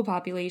global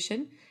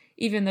population,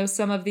 even though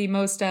some of the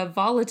most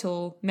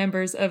volatile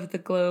members of the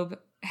globe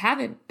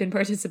haven't been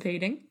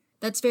participating.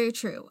 That's very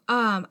true.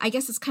 I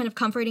guess it's kind of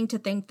comforting to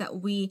think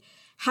that we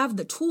have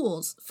the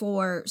tools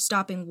for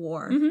stopping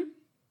war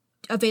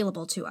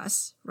available to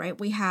us, right?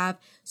 We have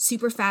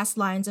super fast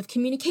lines of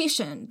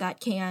communication that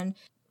can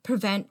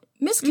prevent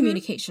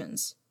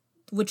miscommunications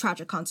with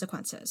tragic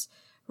consequences,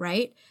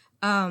 right?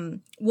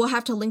 We'll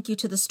have to link you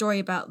to the story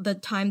about the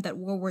time that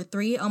World War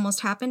III almost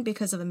happened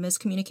because of a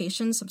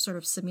miscommunication, some sort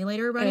of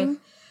simulator running.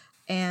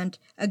 And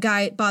a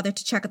guy bothered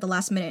to check at the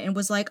last minute and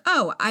was like,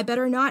 oh, I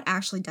better not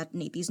actually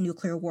detonate these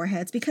nuclear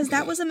warheads because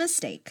that was a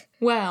mistake.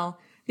 Well,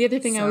 the other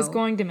thing I was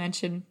going to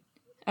mention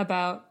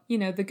about,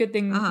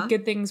 the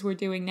good things we're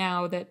doing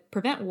now that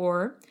prevent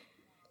war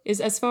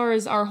is as far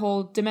as our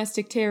whole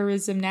domestic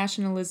terrorism,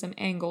 nationalism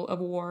angle of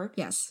war.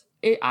 Yes.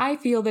 I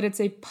feel that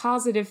it's a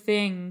positive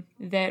thing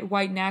that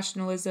white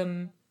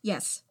nationalism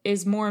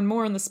is more and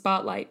more in the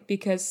spotlight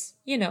because,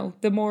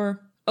 the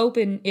more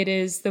open it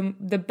is,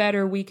 the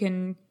better we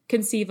can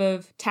conceive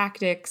of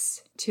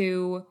tactics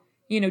to,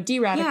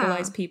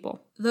 de-radicalize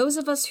people. Those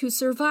of us who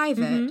survive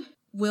it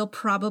will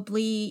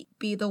probably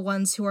be the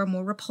ones who are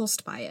more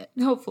repulsed by it.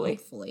 Hopefully.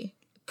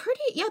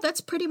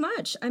 That's pretty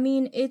much. I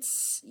mean,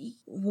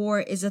 war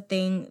is a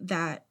thing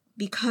that,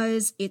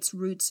 because its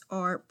roots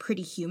are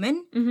pretty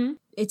human,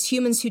 it's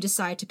humans who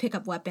decide to pick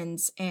up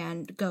weapons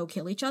and go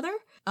kill each other.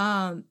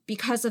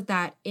 Because of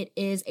that, it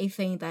is a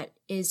thing that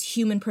is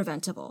human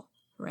preventable,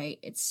 right?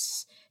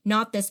 It's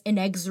not this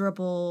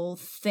inexorable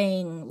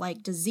thing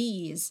like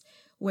disease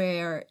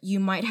where you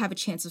might have a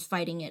chance of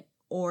fighting it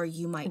or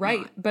you might not.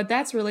 Right, but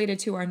that's related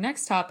to our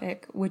next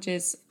topic, which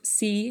is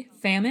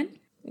famine,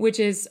 which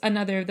is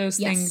another of those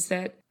things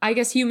that I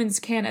guess humans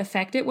can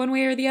affect it one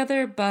way or the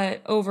other,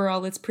 but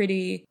overall it's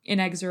pretty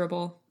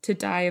inexorable to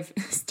die of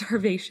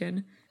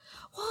starvation.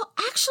 Well,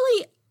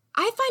 actually,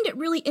 I find it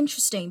really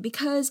interesting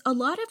because I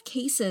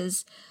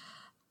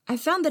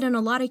found that in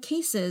a lot of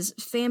cases,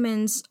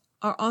 famines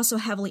are also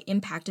heavily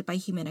impacted by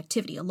human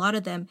activity. A lot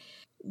of them,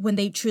 when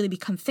they truly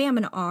become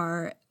famine,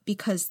 are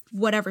because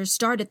whatever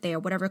started there,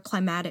 whatever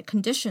climatic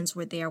conditions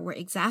were there, were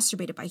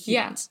exacerbated by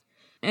humans.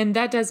 Yeah, and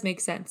that does make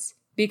sense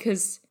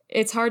because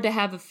it's hard to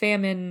have a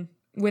famine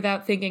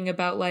without thinking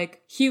about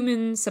like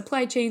human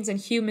supply chains and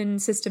human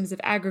systems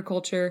of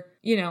agriculture,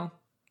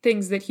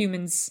 things that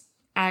humans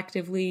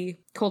actively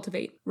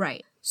cultivate.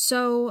 Right.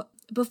 So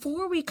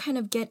before we kind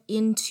of get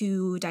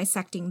into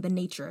dissecting the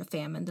nature of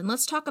famine, then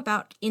let's talk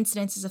about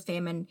incidences of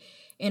famine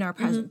in our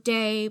present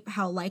day,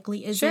 how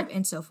likely is it,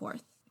 and so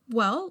forth.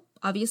 Well,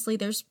 obviously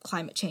there's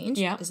climate change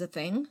is a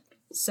thing.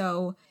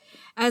 So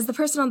as the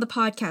person on the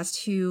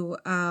podcast who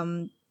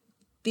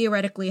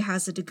theoretically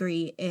has a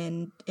degree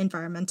in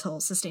environmental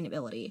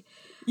sustainability.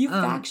 You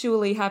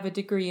factually have a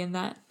degree in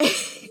that.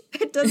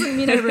 It doesn't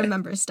mean I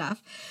remember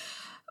stuff.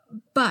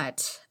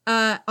 But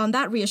on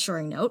that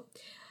reassuring note,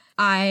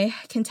 I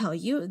can tell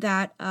you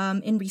that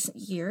in recent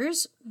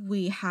years,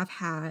 we have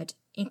had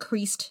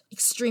increased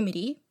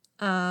extremity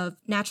of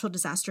natural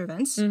disaster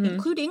events,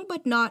 including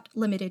but not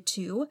limited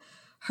to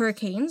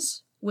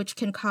hurricanes, which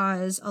can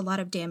cause a lot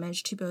of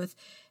damage to both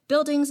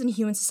buildings and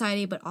human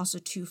society, but also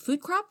to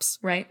food crops.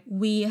 Right.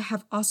 We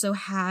have also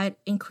had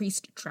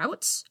increased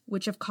droughts,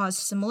 which have caused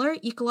similar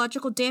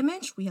ecological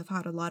damage. We have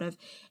had a lot of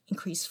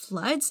increased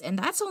floods, and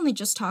that's only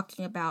just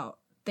talking about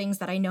things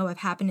that I know have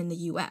happened in the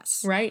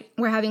U.S. Right.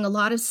 We're having a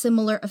lot of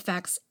similar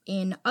effects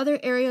in other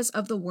areas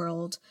of the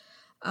world.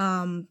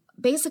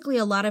 Basically,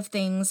 a lot of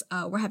things,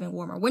 we're having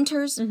warmer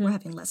winters, we're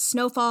having less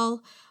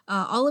snowfall,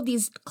 all of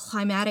these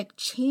climatic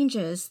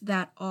changes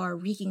that are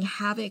wreaking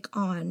havoc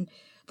on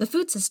the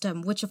food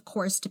system, which of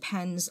course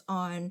depends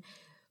on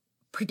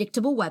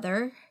predictable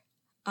weather,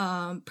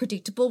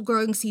 predictable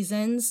growing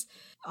seasons,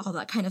 all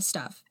that kind of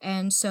stuff.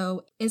 And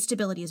so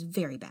instability is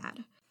very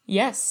bad.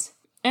 Yes.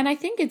 And I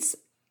think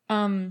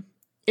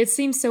it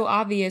seems so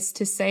obvious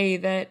to say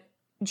that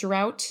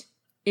drought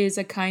is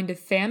a kind of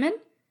famine,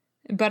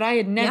 but I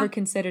had never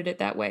considered it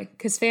that way,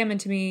 because famine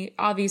to me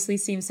obviously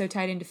seems so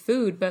tied into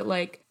food, but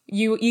like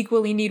you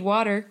equally need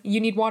water. You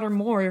need water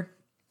more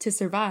to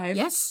survive.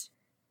 Yes.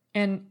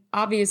 And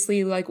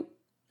obviously, like,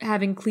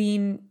 having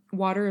clean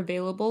water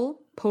available,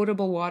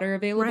 potable water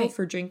available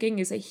for drinking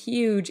is a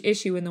huge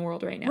issue in the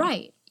world right now.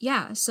 Right.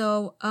 Yeah.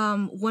 So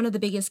one of the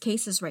biggest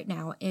cases right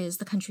now is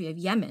the country of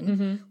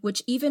Yemen,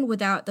 which even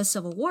without the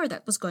civil war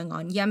that was going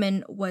on,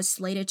 Yemen was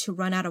slated to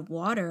run out of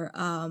water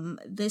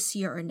this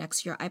year or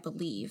next year, I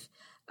believe.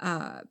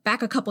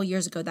 Back a couple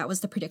years ago, that was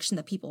the prediction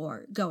that people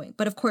were going.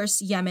 But of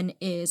course, Yemen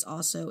is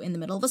also in the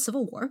middle of a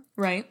civil war.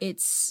 Right.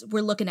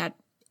 We're looking at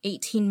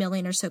 18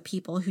 million or so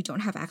people who don't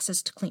have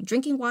access to clean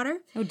drinking water.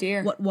 Oh,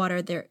 dear. What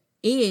water there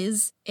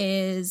is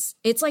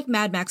it's like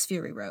Mad Max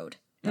Fury Road.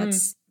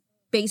 That's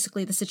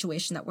basically the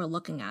situation that we're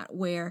looking at,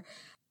 where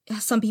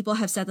some people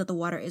have said that the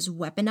water is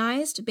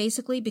weaponized,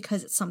 basically,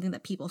 because it's something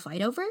that people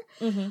fight over.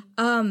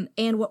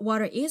 And what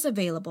water is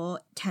available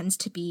tends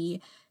to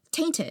be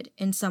tainted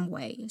in some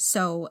way.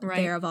 So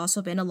there have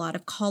also been a lot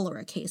of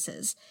cholera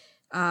cases.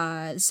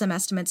 Some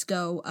estimates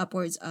go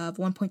upwards of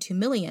 1.2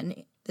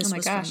 million. This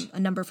was from a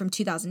number from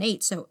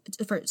 2008. So,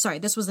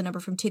 this was a number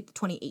from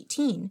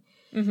 2018.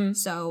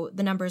 So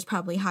the number is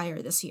probably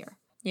higher this year.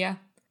 Yeah.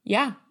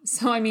 Yeah.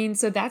 So, I mean,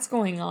 so that's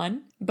going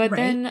on. But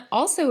then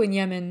also in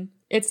Yemen,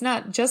 it's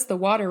not just the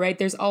water, right?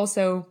 There's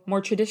also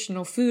more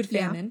traditional food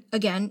famine. Yeah.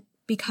 Again,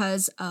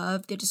 because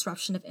of the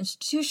disruption of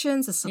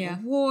institutions, the civil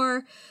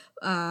war,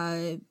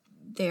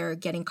 they're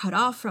getting cut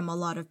off from a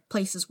lot of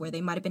places where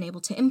they might have been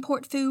able to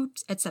import food,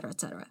 et cetera,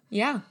 et cetera.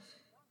 Yeah.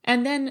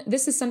 And then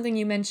this is something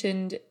you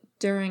mentioned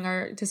during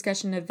our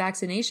discussion of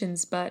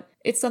vaccinations, but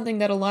it's something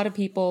that a lot of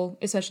people,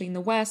 especially in the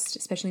West,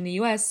 especially in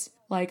the US,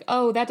 like,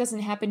 oh, that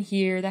doesn't happen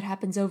here, that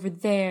happens over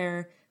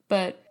there.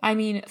 But I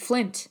mean,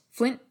 Flint,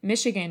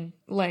 Michigan,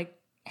 like,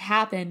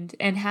 happened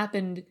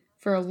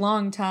for a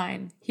long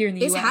time here in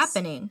the US. It's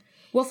happening.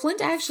 Well,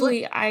 Flint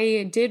actually,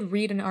 I did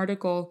read an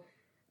article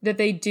that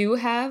they do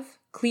have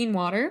clean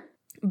water,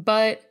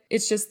 but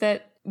it's just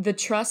that the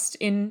trust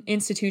in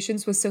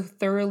institutions was so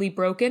thoroughly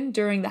broken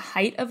during the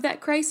height of that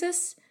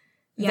crisis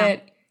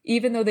that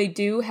even though they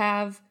do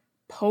have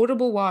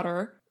potable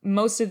water,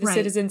 most of the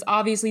citizens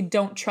obviously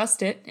don't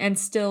trust it and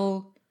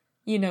still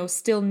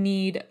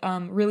need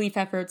relief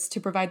efforts to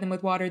provide them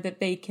with water that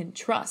they can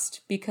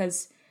trust,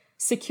 because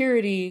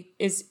security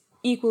is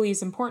equally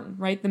as important,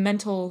 right? The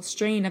mental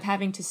strain of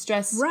having to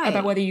stress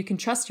about whether you can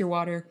trust your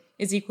water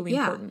is equally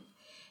important.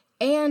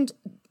 And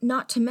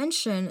not to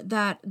mention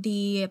that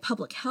the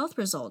public health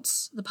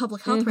results, the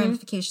public health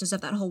ramifications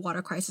of that whole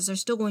water crisis are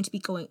still going to be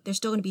they're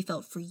still going to be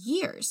felt for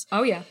years.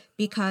 Oh, yeah.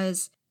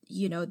 Because,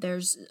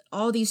 there's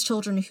all these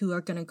children who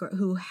are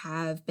who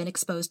have been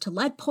exposed to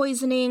lead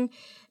poisoning,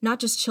 not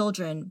just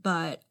children,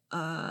 but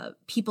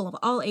people of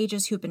all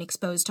ages who've been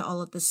exposed to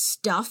all of the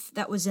stuff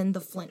that was in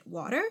the Flint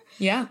water.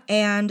 Yeah.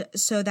 And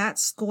so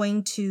that's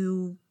going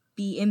to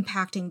be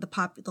impacting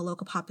the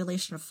local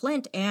population of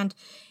Flint, and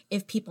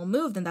if people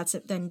move, then that's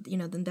it. Then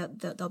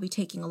they'll be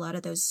taking a lot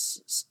of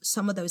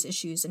some of those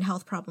issues and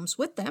health problems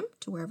with them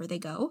to wherever they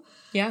go.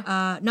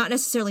 Yeah, not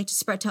necessarily to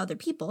spread to other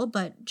people,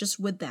 but just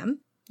with them.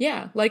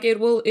 Yeah, like it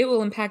will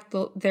impact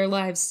their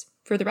lives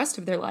for the rest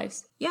of their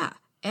lives. Yeah,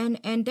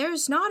 and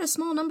there's not a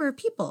small number of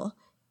people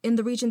in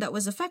the region that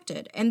was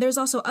affected, and there's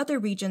also other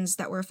regions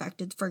that were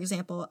affected. For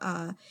example,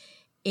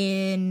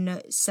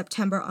 in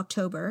September,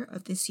 October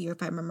of this year,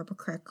 if I remember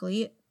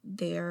correctly,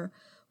 there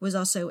was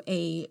also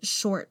a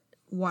short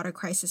water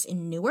crisis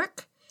in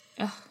Newark,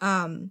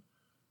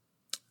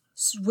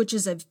 which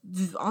is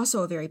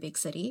also a very big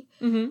city.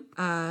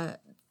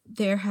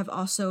 There have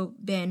also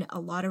been a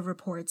lot of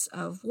reports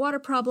of water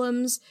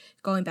problems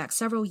going back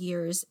several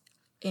years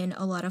in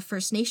a lot of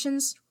First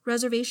Nations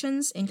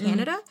reservations in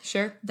Canada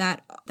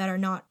that are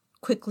not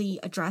quickly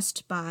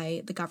addressed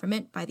by the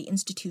government, by the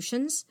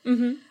institutions.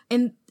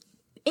 And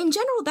in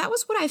general, that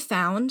was what I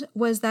found,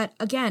 was that,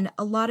 again,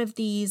 a lot of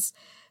these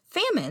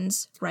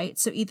famines, right?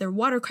 So either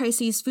water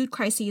crises, food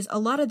crises, a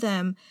lot of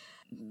them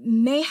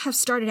may have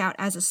started out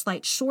as a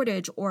slight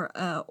shortage or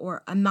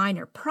a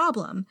minor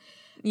problem.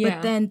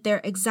 But then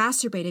they're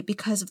exacerbated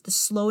because of the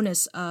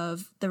slowness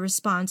of the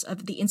response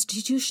of the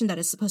institution that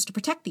is supposed to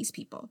protect these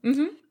people.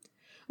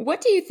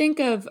 What do you think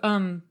of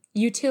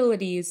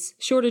utilities,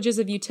 shortages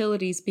of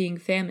utilities being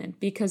famine?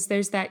 Because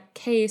there's that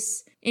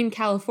case in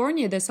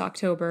California this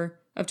October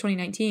of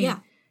 2019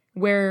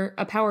 where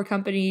a power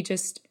company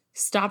just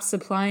stopped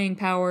supplying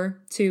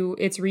power to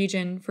its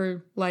region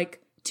for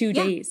like 2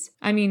 days.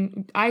 I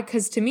mean,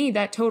 because to me,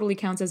 that totally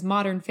counts as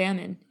modern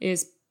famine,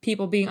 is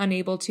people being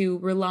unable to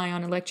rely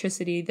on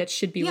electricity that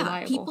should be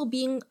reliable. People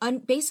being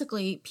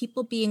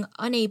people being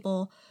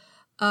unable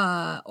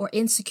or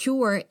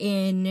insecure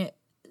in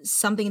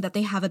something that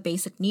they have a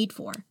basic need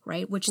for,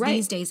 right? Which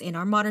these days in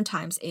our modern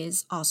times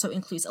also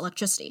includes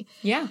electricity.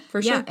 Yeah,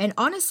 for sure. Yeah, and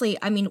honestly,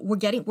 I mean,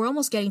 we're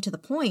almost getting to the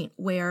point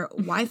where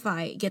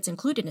Wi-Fi gets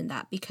included in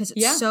that because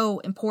it's so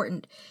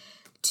important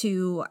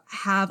to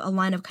have a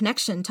line of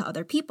connection to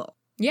other people.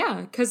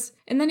 Yeah,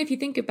 and then if you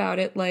think about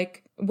it,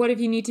 like, what if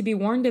you need to be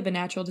warned of a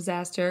natural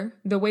disaster?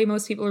 The way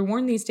most people are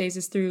warned these days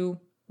is through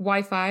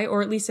Wi-Fi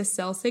or at least a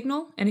cell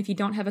signal. And if you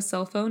don't have a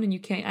cell phone and you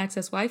can't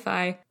access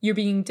Wi-Fi, you're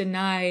being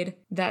denied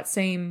that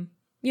same,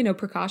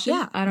 precaution.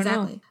 Yeah, I don't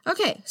know.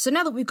 Okay, so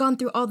now that we've gone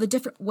through all the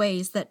different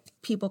ways that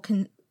people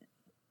can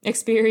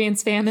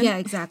experience famine. Yeah,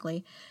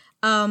 exactly.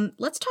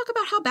 Let's talk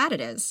about how bad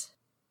it is.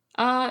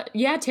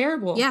 Yeah,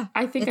 terrible. Yeah,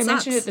 I think I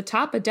mentioned at the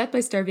top, but death by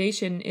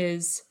starvation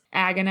is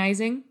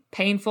agonizing,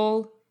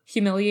 painful,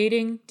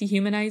 humiliating,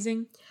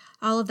 dehumanizing.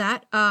 All of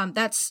that.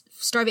 That's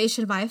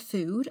starvation via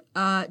food.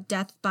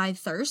 Death by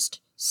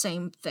thirst,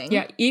 same thing.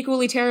 Yeah,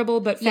 equally terrible,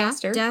 but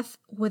faster. Yeah, death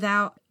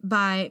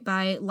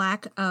by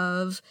lack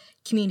of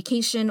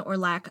communication or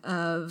lack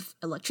of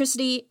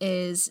electricity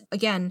is,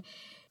 again,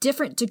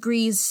 different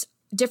degrees,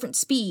 different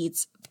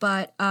speeds,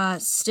 but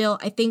still,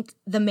 I think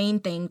the main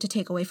thing to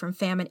take away from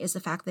famine is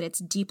the fact that it's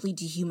deeply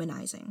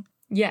dehumanizing.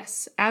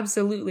 Yes,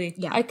 absolutely.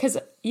 Yeah. Because,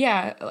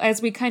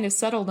 as we kind of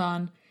settled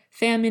on,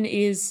 famine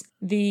is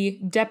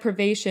the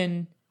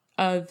deprivation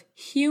of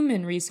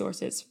human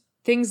resources,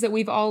 things that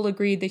we've all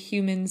agreed that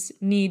humans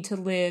need to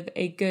live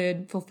a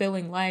good,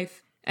 fulfilling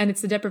life. And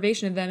it's the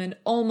deprivation of them, and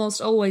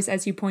almost always,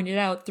 as you pointed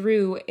out,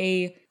 through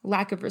a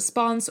lack of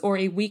response or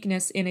a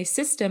weakness in a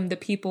system that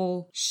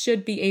people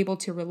should be able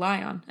to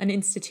rely on, an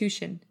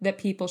institution that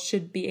people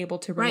should be able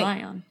to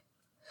rely on.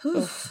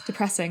 Ugh,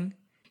 depressing.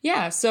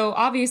 Yeah, so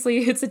obviously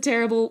it's a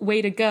terrible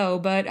way to go,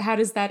 but how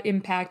does that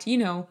impact,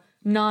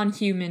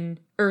 non-human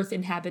Earth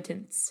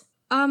inhabitants?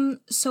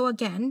 So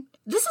again,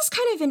 this is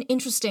kind of an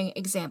interesting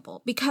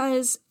example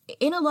because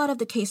in a lot of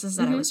the cases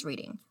that I was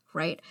reading,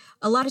 right,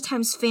 a lot of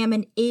times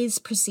famine is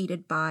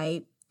preceded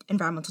by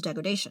environmental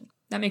degradation.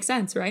 That makes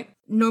sense, right?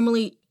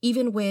 Normally,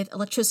 even with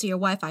electricity or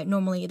Wi-Fi,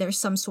 normally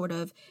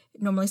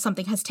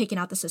something has taken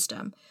out the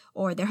system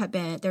or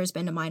there's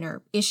been a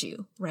minor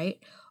issue, right?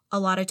 A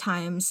lot of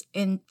times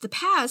in the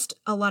past,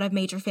 a lot of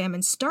major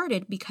famines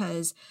started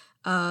because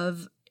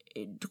of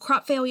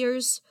crop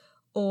failures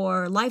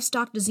or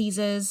livestock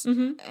diseases.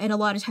 And a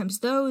lot of times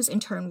those in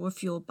turn were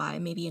fueled by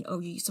maybe an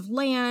overuse of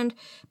land,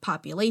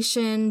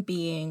 population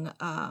being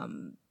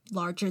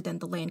larger than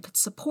the land could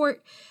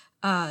support,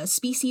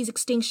 species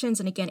extinctions,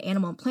 and again,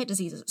 animal and plant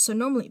diseases. So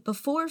normally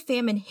before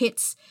famine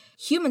hits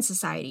human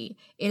society,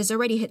 it has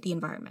already hit the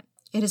environment.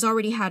 It has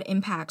already had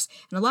impacts,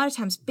 and a lot of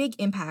times big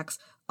impacts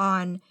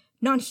on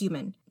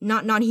non-human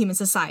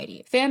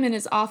society. Famine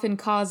is often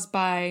caused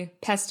by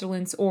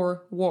pestilence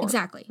or war.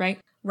 Exactly. Right?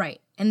 Right.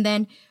 And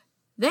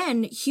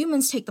then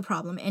humans take the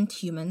problem, and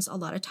humans a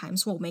lot of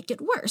times will make it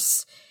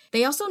worse.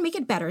 They also make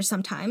it better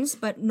sometimes,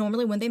 but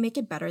normally when they make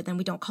it better, then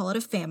we don't call it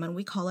a famine,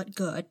 we call it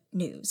good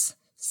news.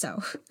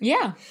 So.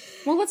 Yeah.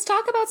 Well, let's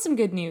talk about some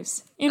good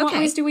news. In what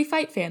ways do we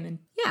fight famine?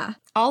 Yeah.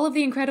 All of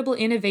the incredible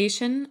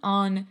innovation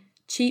on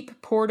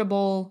cheap,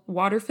 portable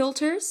water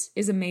filters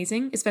is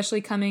amazing,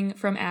 especially coming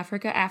from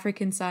Africa.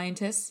 African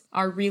scientists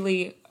are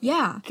really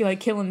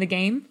killing the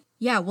game.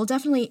 Yeah, we'll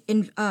definitely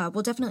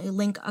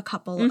link a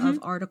couple of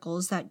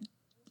articles that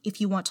if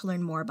you want to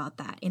learn more about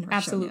that in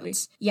our show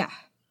notes. Yeah.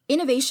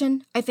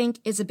 Innovation, I think,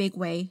 is a big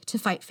way to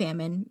fight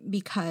famine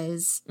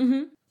because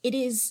it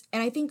is,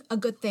 and I think a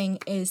good thing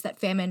is that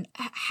famine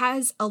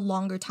has a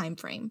longer time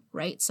frame,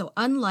 right? So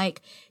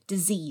unlike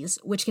disease,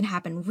 which can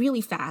happen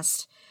really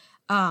fast,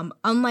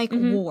 unlike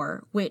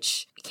war,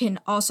 which can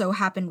also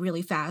happen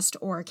really fast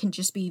or can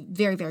just be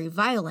very, very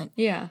violent.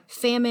 Yeah.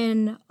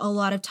 Famine, a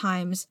lot of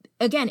times,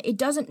 again, it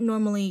doesn't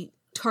normally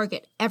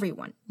target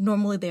everyone.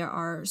 Normally there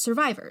are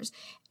survivors.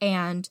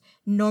 And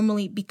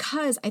normally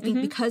because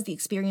the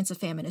experience of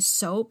famine is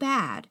so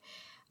bad,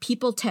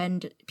 people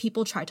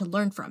try to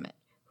learn from it,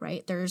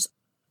 right? There's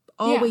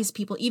always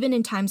people, even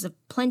in times of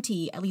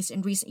plenty, at least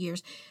in recent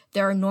years,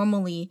 there are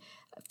normally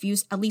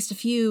at least a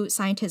few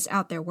scientists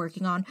out there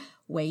working on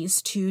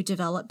ways to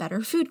develop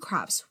better food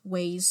crops,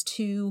 ways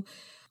to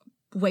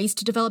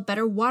develop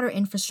better water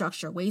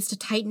infrastructure, ways to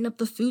tighten up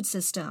the food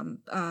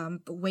system,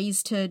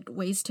 ways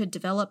to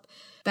develop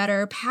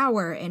better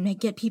power and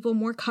get people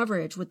more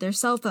coverage with their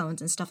cell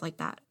phones and stuff like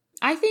that.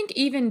 I think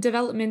even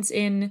developments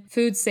in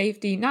food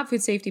safety, not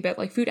food safety, but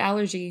like food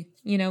allergy,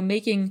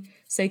 making,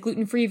 say,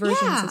 gluten-free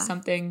versions of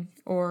something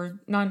or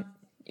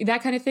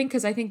that kind of thing,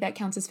 because I think that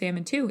counts as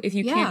famine too. If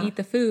you can't eat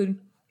the food,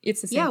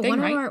 it's the same thing,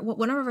 right?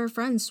 One of our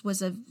friends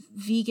was a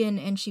vegan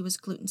and she was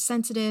gluten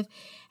sensitive,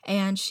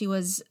 and she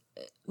was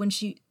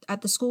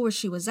at the school where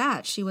she was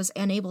at, she was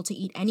unable to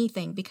eat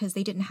anything because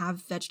they didn't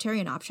have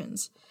vegetarian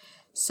options.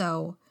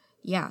 So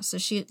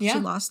she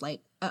lost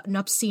like an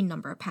obscene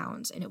number of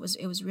pounds, and it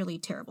was really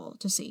terrible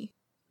to see.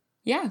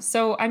 Yeah,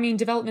 so I mean,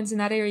 developments in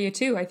that area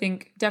too, I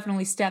think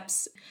definitely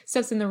steps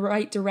in the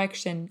right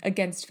direction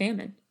against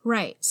famine.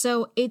 Right.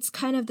 So it's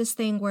kind of this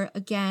thing where,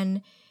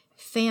 again,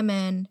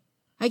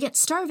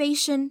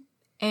 starvation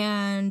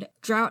and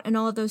drought and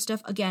all of those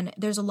stuff. Again,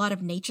 there's a lot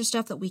of nature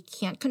stuff that we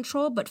can't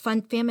control, but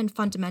famine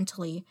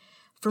fundamentally,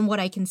 from what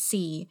I can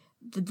see,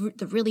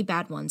 the really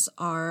bad ones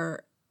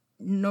are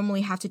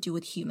normally have to do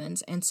with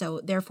humans. And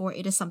so therefore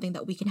it is something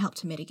that we can help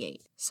to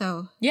mitigate.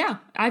 So yeah,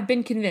 I've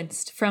been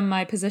convinced from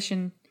my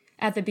position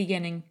at the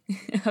beginning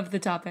of the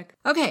topic.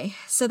 Okay,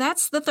 so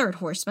that's the third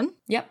horseman.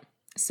 Yep.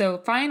 So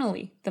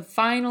finally, the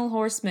final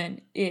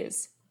horseman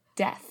is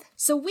death.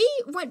 So we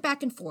went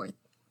back and forth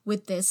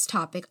with this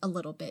topic a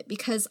little bit,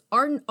 because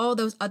aren't all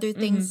those other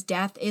things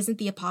death? Isn't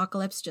the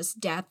apocalypse just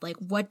death? Like,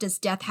 what does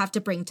death have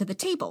to bring to the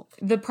table?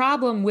 The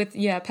problem with,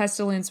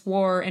 pestilence,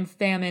 war, and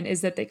famine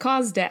is that they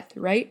cause death,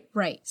 right?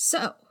 Right.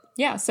 So.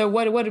 Yeah, so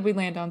what did we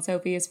land on,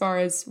 Sophie, as far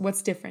as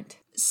what's different?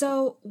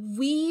 So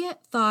we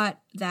thought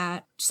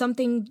that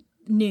something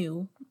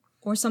new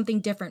or something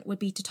different would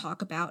be to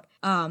talk about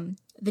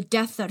the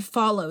death that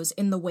follows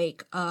in the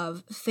wake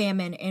of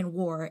famine and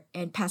war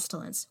and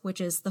pestilence,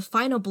 which is the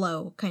final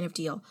blow kind of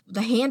deal.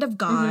 The hand of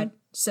God,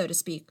 so to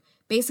speak.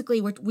 Basically,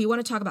 we want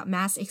to talk about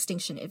mass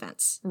extinction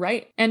events.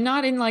 Right. And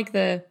not in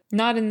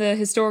the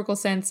historical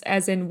sense,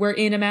 as in we're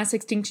in a mass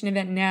extinction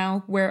event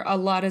now where a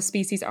lot of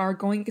species are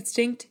going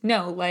extinct.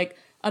 No, like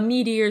a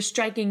meteor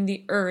striking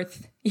the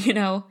earth,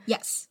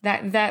 Yes.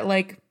 That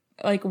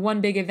like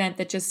one big event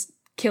that just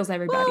kills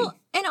everybody. Well,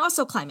 and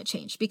also climate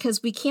change,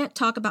 because we can't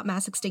talk about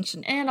mass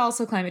extinction. And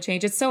also climate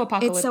change. It's so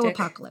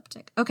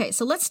apocalyptic. Okay,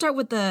 so let's start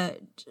with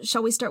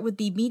shall we start with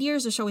the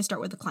meteors or shall we start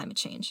with the climate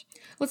change?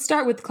 Let's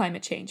start with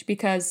climate change,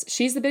 because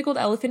she's the big old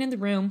elephant in the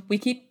room.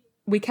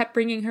 We kept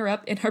bringing her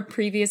up in our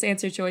previous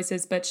answer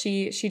choices, but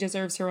she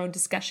deserves her own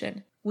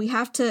discussion. We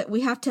have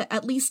to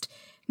at least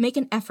make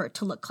an effort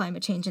to look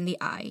climate change in the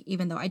eye,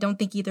 even though I don't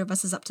think either of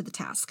us is up to the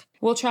task.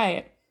 We'll try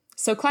it.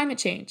 So climate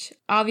change.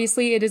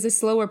 Obviously, it is a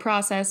slower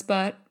process,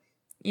 but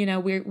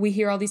we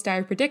hear all these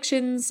dire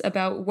predictions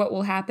about what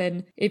will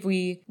happen if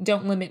we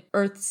don't limit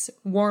Earth's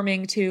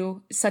warming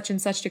to such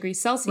and such degrees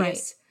Celsius.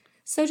 Right.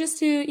 So just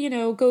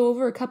to, go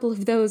over a couple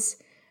of those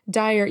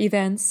dire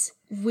events.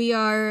 We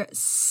are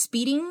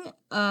speeding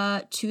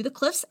to the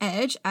cliff's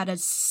edge at a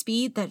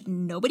speed that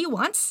nobody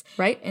wants.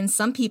 Right. And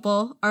some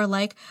people are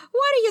like,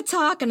 what are you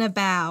talking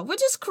about? We're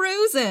just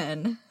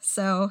cruising.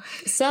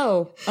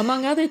 So,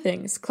 among other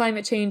things,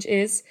 climate change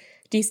is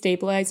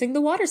destabilizing the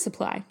water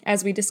supply,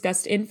 as we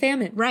discussed in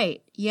famine.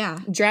 Right, yeah.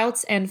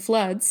 Droughts and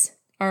floods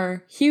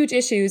are huge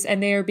issues,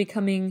 and they are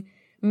becoming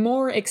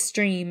more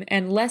extreme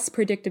and less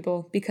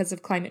predictable because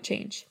of climate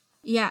change.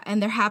 Yeah,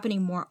 and they're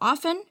happening more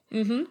often.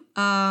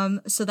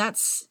 So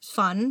that's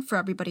fun for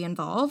everybody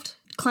involved.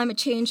 Climate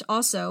change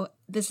also,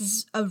 this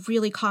is a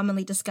really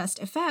commonly discussed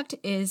effect,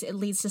 is it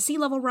leads to sea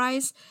level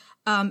rise.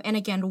 And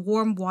again,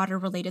 warm water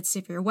related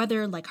severe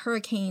weather like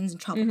hurricanes and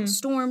tropical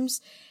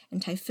storms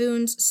and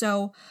typhoons.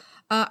 So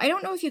I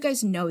don't know if you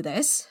guys know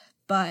this,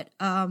 but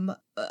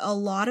a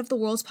lot of the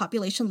world's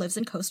population lives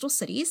in coastal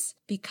cities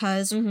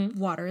because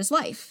water is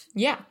life.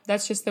 Yeah,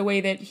 that's just the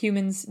way that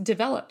humans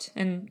developed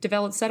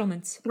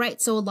settlements.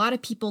 Right, so a lot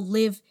of people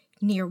live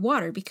near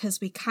water because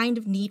we kind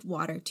of need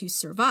water to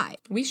survive.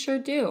 We sure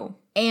do.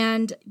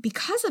 And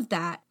because of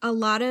that, a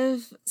lot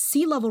of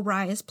sea level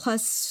rise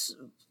plus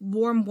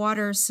warm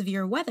water,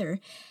 severe weather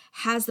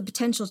has the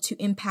potential to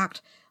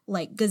impact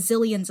like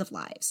gazillions of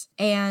lives.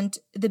 And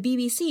the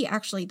BBC,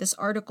 actually, this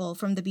article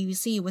from the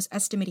BBC was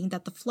estimating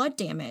that the flood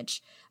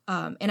damage,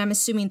 and I'm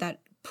assuming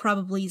that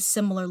probably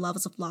similar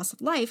levels of loss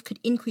of life, could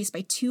increase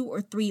by 2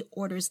 or 3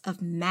 orders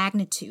of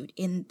magnitude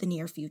in the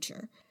near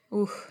future.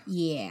 Oof.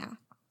 Yeah.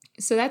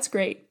 So that's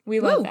great. We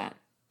love that.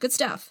 Good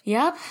stuff.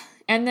 Yep.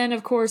 And then,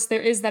 of course,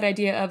 there is that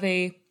idea of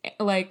an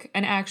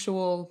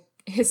actual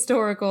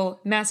historical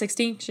mass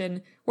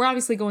extinction. We're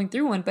obviously going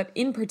through one, but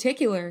in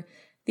particular,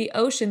 the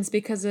oceans,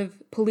 because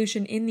of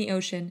pollution in the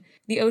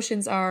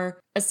oceans are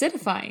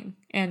acidifying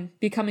and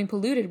becoming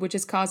polluted, which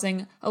is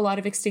causing a lot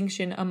of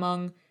extinction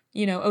among,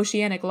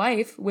 oceanic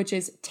life, which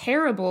is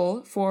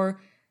terrible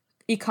for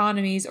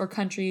economies or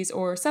countries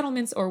or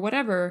settlements or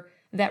whatever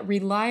that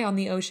rely on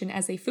the ocean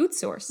as a food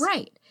source.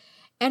 Right.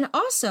 And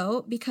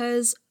also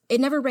because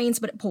it never rains,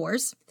 but it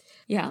pours.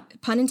 Yeah.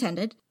 Pun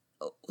intended.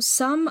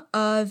 Some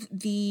of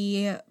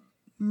the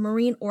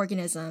marine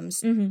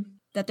organisms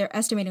that they're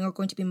estimating are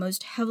going to be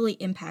most heavily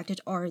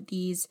impacted are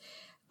these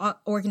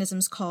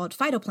organisms called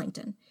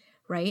phytoplankton,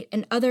 right?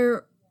 And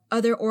other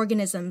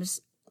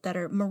organisms that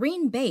are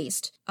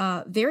marine-based,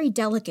 very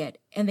delicate,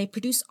 and they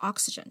produce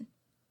oxygen,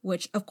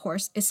 which, of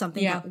course, is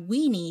something that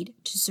we need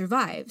to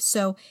survive.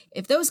 So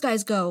if those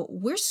guys go,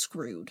 we're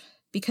screwed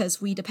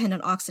because we depend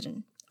on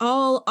oxygen.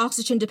 All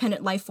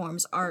oxygen-dependent life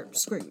forms are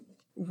screwed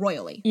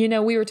royally.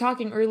 We were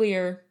talking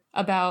earlier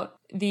about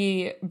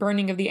the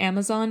burning of the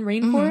Amazon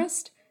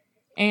rainforest.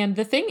 And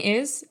the thing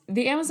is,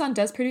 the Amazon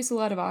does produce a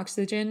lot of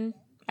oxygen,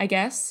 I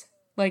guess,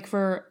 like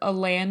for a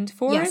land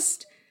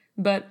forest. Yes.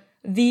 But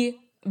the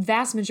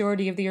vast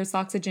majority of the Earth's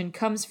oxygen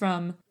comes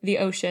from the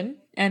ocean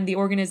and the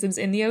organisms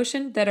in the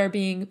ocean that are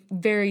being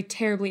very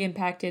terribly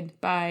impacted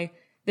by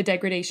the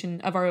degradation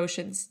of our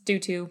oceans due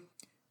to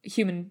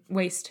human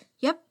waste.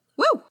 Yep.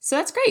 Woo! So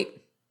that's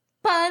great.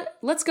 But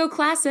let's go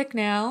classic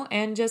now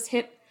and just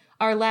hit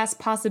our last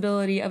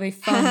possibility of a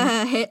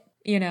fun,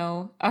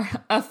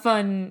 a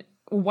fun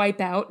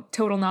wipeout,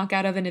 total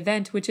knockout of an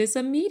event, which is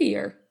a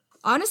meteor.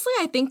 Honestly,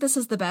 I think this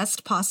is the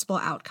best possible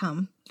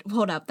outcome.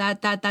 Hold up,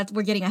 that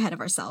we're getting ahead of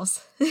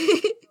ourselves.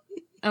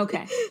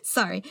 Okay.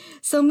 Sorry.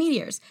 So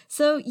meteors.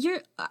 So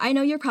I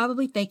know you're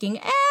probably thinking,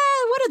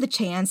 what are the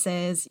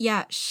chances?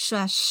 Yeah,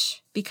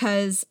 shush.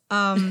 Because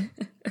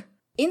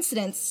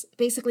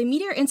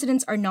meteor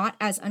incidents are not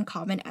as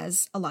uncommon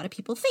as a lot of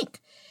people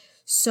think.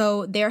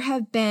 So there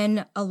have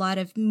been a lot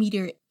of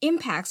meteor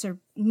impacts, or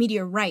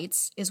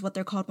meteorites is what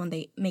they're called when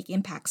they make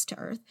impacts to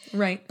Earth.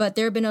 Right. But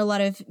there have been a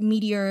lot of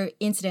meteor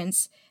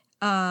incidents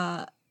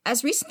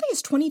as recently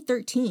as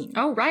 2013.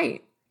 Oh,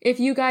 right. If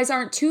you guys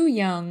aren't too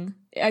young,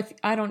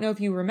 I don't know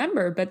if you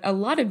remember, but a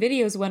lot of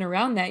videos went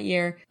around that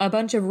year. A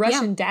bunch of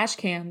Russian dash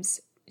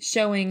cams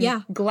showing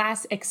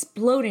glass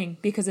exploding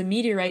because a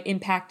meteorite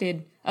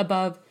impacted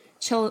above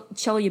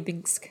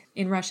Chelyabinsk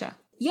in Russia.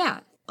 Yeah.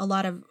 A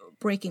lot of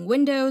breaking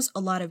windows, a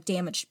lot of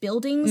damaged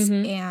buildings,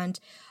 and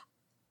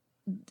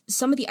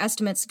some of the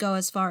estimates go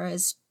as far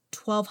as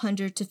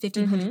 1,200 to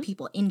 1,500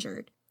 people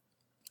injured.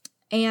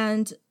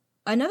 And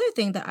another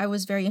thing that I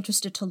was very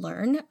interested to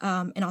learn,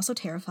 and also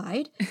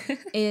terrified,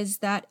 is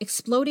that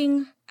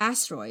exploding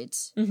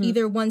asteroids,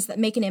 either ones that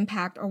make an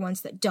impact or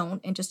ones that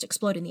don't and just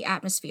explode in the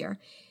atmosphere,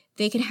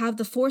 they can have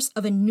the force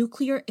of a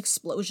nuclear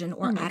explosion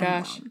or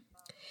atom bomb.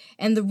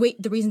 And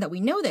the reason that we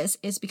know this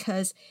is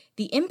because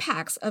the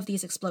impacts of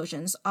these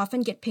explosions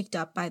often get picked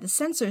up by the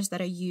sensors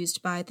that are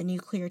used by the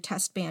Nuclear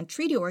Test Ban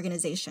Treaty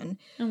Organization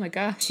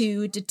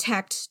to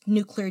detect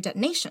nuclear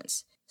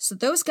detonations. So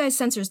those guys'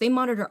 sensors, they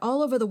monitor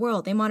all over the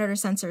world. They monitor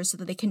sensors so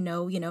that they can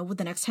know,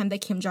 the next time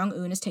that Kim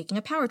Jong-un is taking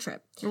a power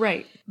trip.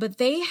 Right. But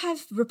they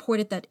have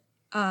reported that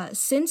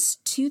since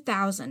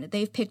 2000,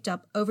 they've picked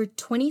up over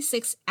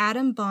 26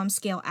 atom bomb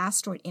scale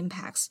asteroid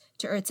impacts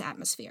to Earth's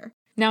atmosphere.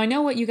 Now, I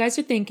know what you guys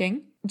are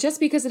thinking.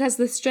 Just because it has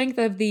the strength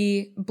of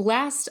the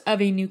blast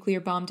of a nuclear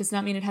bomb does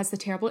not mean it has the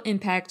terrible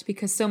impact,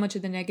 because so much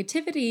of the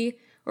negativity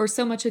or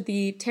so much of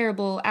the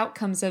terrible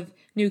outcomes of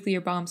nuclear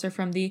bombs are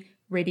from the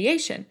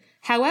radiation.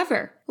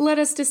 However, let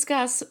us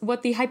discuss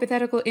what the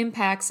hypothetical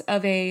impacts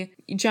of a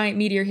giant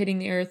meteor hitting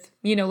the Earth,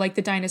 like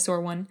the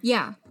dinosaur one.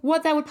 Yeah.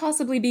 What that would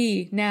possibly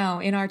be now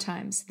in our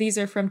times. These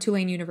are from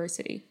Tulane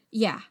University.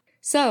 Yeah.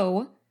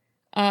 So,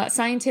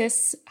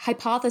 scientists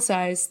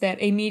hypothesize that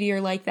a meteor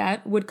like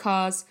that would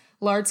cause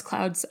large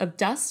clouds of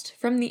dust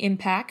from the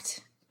impact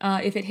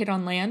if it hit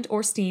on land,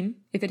 or steam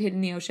if it hit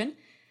in the ocean,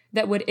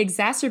 that would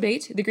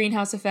exacerbate the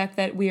greenhouse effect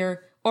that we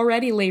are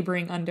already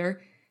laboring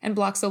under and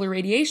block solar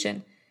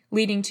radiation,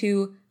 leading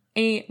to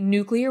a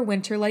nuclear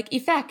winter-like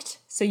effect.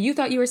 So you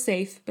thought you were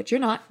safe, but you're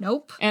not.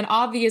 Nope. And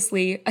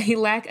obviously, a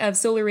lack of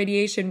solar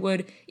radiation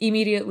would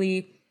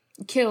immediately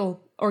kill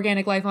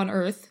organic life on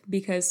Earth,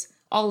 because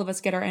all of us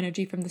get our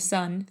energy from the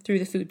sun through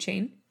the food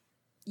chain.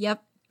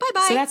 Yep.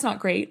 Bye-bye. So that's not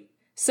great.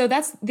 So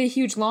that's the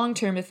huge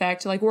long-term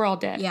effect, like we're all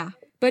dead. Yeah.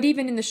 But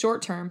even in the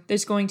short term,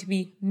 there's going to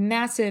be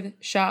massive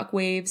shock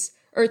waves,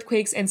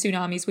 earthquakes, and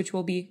tsunamis, which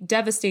will be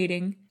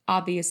devastating,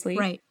 obviously.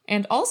 Right.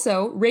 And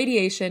also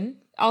radiation.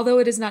 Although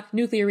it is not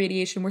nuclear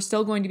radiation, we're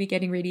still going to be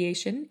getting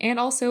radiation, and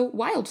also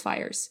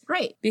wildfires.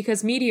 Right.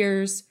 Because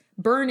meteors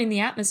burn in the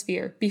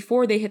atmosphere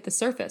before they hit the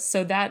surface.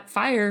 So that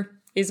fire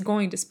is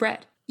going to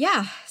spread.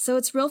 Yeah. So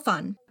it's real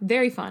fun.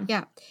 Very fun.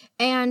 Yeah.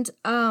 And,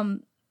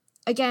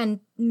 again,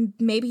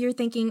 maybe you're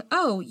thinking,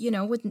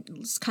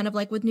 it's kind of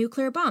like with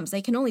nuclear bombs.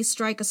 They can only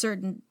strike a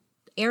certain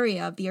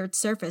area of the Earth's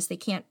surface. They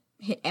can't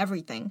hit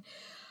everything.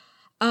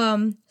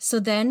 So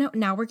then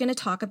now we're going to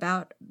talk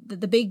about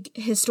the big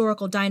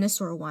historical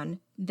dinosaur one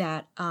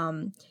that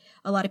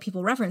a lot of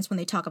people reference when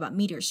they talk about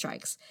meteor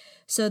strikes.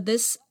 So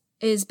this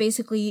is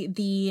basically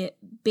the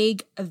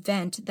big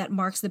event that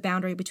marks the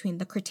boundary between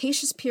the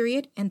Cretaceous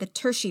period and the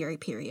Tertiary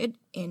period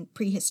in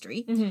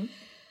prehistory.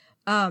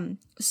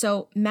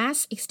 So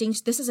mass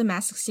extinction, this is a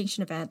mass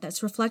extinction event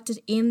that's reflected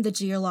in the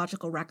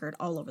geological record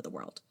all over the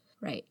world,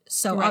 right?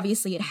 So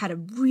obviously it had a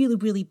really,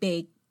 really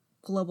big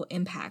global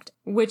impact.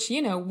 Which,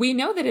 you know, we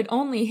know that it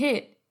only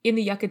hit in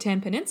the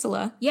Yucatan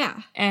Peninsula.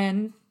 Yeah.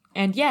 And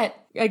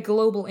yet a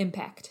global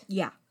impact.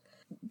 Yeah.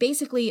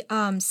 Basically,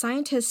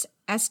 scientists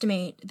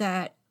estimate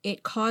that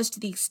it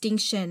caused the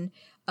extinction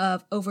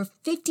of over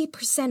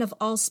 50% of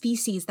all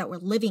species that were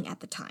living at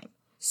the time.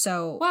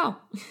 So, wow.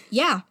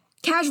 Yeah,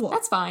 casual.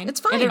 That's fine.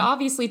 It's fine. And it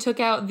obviously took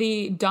out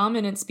the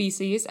dominant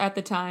species at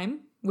the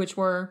time, which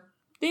were,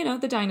 you know,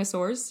 the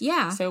dinosaurs.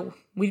 Yeah. So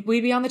we'd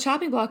be on the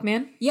chopping block,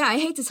 man. Yeah, I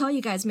hate to tell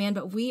you guys, man,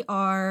 but we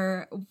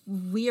are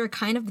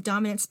kind of the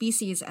dominant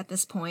species at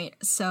this point.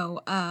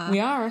 So, we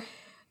are.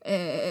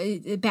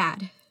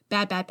 Bad.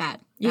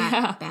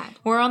 Yeah. Bad.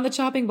 We're on the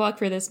chopping block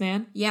for this,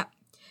 man. Yeah.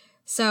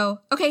 So,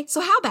 okay, so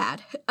how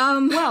bad?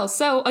 Well,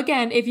 so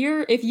again, if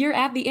you're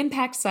at the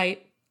impact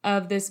site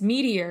of this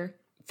meteor,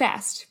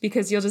 fast,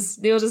 because you'll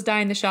just die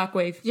in the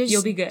shockwave.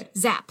 You'll be good.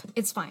 Zap.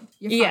 It's fine.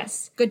 You're fine.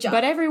 Yes. Good job.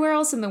 But everywhere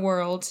else in the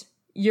world,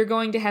 you're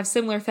going to have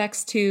similar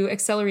effects to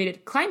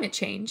accelerated climate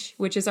change,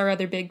 which is our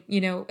other big,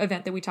 you know,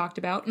 event that we talked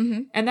about.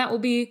 And that will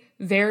be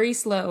very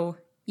slow.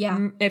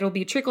 Yeah. It'll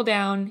be trickle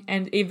down,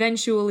 and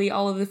eventually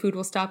all of the food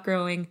will stop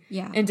growing.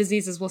 Yeah. And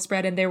diseases will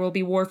spread, and there will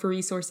be war for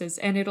resources,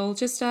 and it'll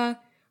just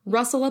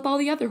rustle up all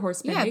the other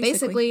horsemen. Yeah,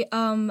 basically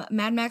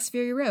Mad Max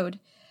Fury Road.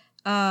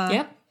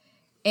 Yep.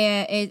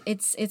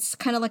 It's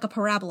kind of like a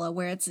parabola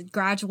where it's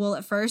gradual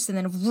at first, and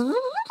then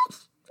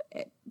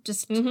it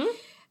just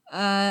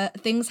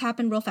things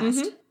happen real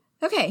fast.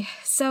 Okay,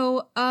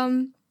 so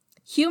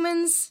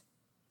humans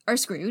are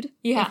screwed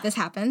if this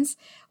happens.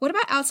 What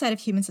about outside of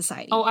human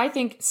society? Oh, I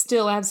think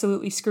still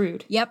absolutely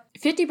screwed. Yep.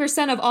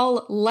 50% of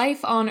all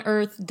life on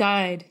Earth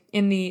died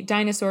in the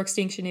dinosaur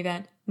extinction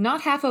event.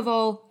 Not half of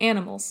all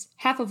animals,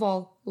 half of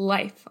all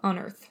life on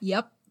Earth.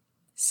 Yep.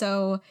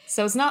 So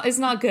it's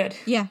not good.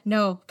 Yeah,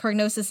 no,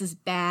 prognosis is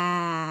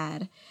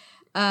bad.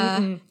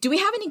 Do we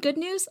have any good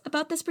news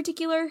about this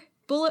particular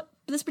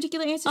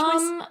answer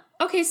choice?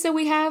 Okay, so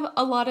we have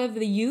a lot of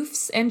the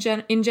youths and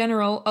in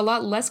general, a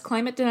lot less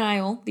climate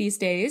denial these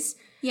days.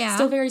 Yeah.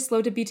 Still very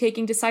slow to be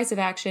taking decisive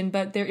action,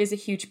 but there is a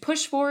huge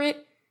push for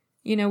it.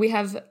 You know, we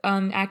have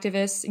young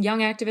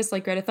activists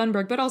like Greta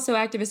Thunberg, but also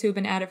activists who've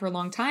been at it for a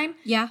long time.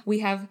 Yeah. We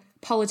have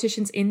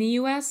politicians in the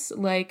U.S.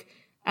 like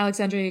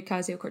Alexandria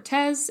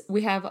Ocasio-Cortez.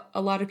 We have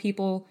a lot of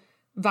people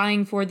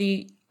vying for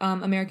the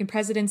American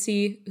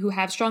presidency who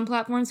have strong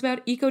platforms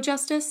about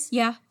eco-justice.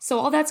 Yeah. So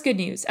all that's good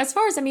news. As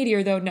far as a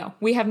meteor, though, no.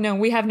 We have no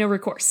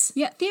recourse.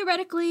 Yeah,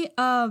 theoretically,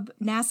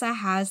 NASA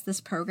has this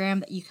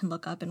program that you can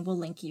look up, and we'll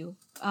link you.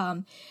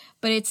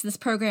 But it's this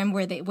program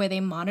where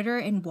they monitor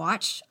and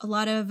watch a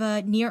lot of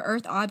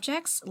near-Earth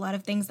objects, a lot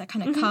of things that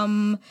kind of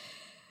come,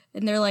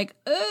 and they're like,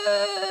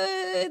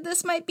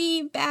 this might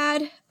be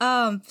bad.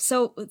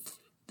 So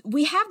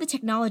we have the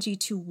technology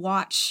to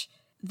watch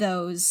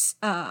those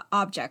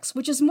objects,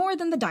 which is more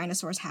than the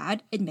dinosaurs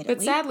had, admittedly.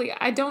 But sadly,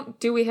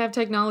 do we have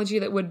technology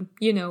that would,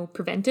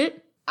 prevent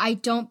it? I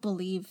don't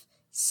believe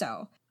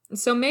so.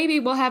 So maybe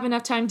we'll have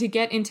enough time to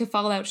get into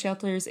fallout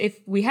shelters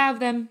if we have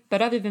them,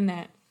 but other than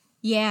that.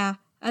 Yeah,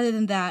 other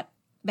than that,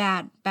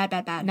 bad.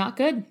 Not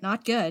good.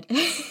 Not good.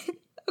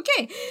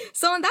 Okay,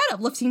 so on that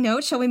uplifting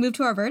note, shall we move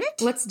to our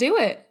verdict? Let's do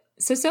it.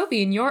 So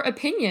Sophie, in your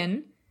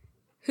opinion,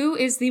 who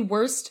is the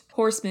worst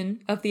horseman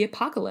of the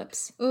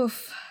apocalypse?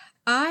 Oof.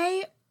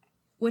 I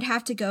would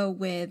have to go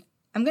with,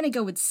 I'm going to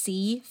go with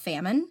C,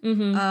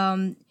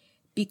 famine,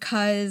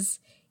 because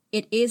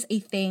it is a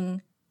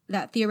thing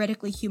that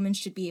theoretically humans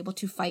should be able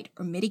to fight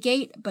or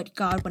mitigate, but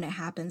God, when it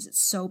happens,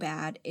 it's so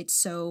bad. It's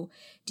so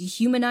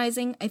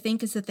dehumanizing, I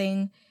think, is the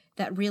thing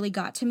that really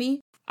got to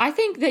me. I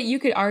think that you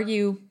could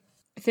argue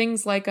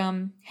things like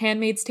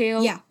Handmaid's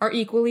Tale are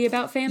equally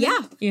about famine.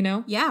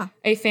 Yeah. Yeah.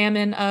 A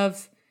famine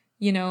of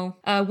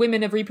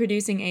women of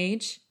reproducing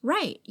age.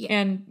 Right. Yeah.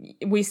 And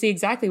we see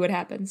exactly what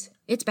happens.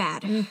 It's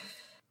bad.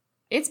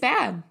 It's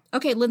bad.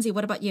 Okay, Lindsay,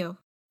 what about you?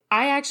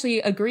 I actually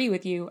agree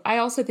with you. I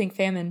also think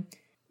famine,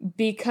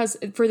 because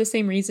for the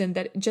same reason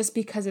that just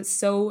because it's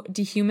so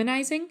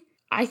dehumanizing,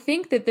 I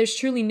think that there's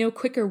truly no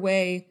quicker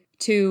way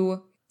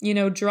to,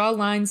 draw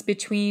lines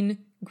between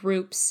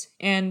groups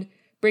and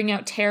bring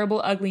out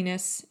terrible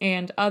ugliness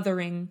and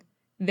othering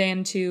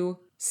than to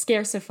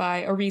scarcify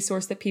a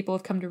resource that people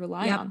have come to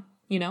rely on.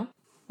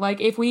 Like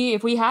if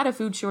we had a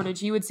food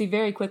shortage, you would see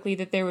very quickly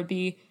that there would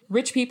be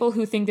rich people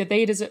who think that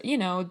they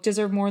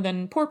deserve more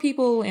than poor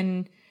people.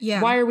 And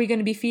why are we going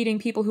to be feeding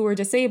people who are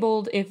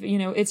disabled if,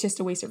 it's just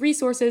a waste of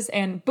resources?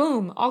 And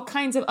boom, all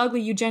kinds of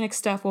ugly eugenic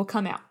stuff will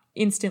come out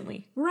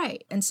instantly.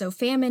 Right. And so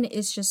famine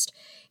is just,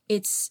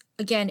 it's,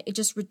 again, it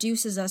just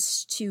reduces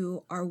us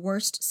to our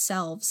worst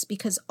selves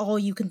because all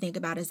you can think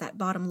about is that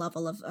bottom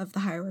level of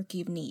the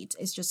hierarchy of needs.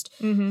 It's just,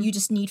 you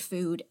just need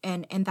food,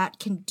 and that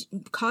can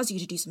cause you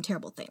to do some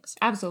terrible things.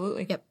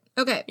 Absolutely. Yep.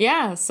 Okay.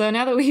 Yeah, so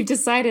now that we've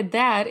decided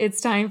that,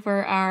 it's time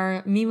for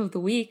our meme of the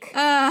week.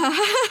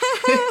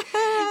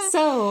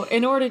 So,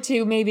 in order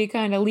to maybe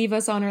kind of leave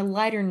us on a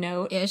lighter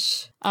note,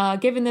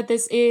 given that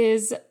this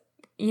is,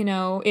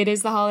 it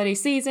is the holiday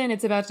season,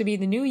 it's about to be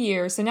the new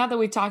year, so now that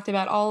we've talked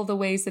about all the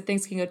ways that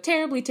things can go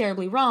terribly,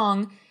 terribly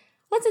wrong,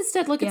 let's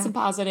instead look at some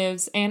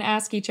positives and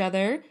ask each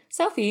other,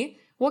 Sophie,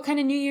 what kind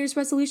of New Year's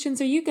resolutions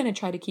are you going to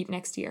try to keep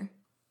next year?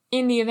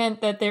 In the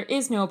event that there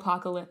is no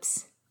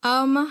apocalypse.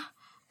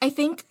 I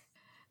think,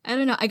 I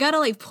don't know, I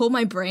gotta pull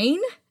my brain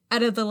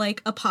out of the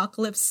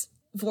apocalypse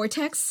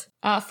vortex.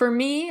 For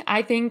me,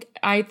 I think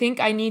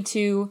I need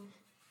to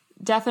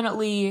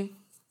definitely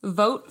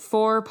vote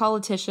for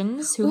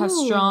politicians who have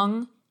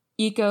strong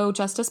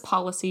eco-justice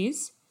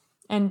policies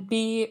and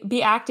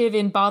be active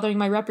in bothering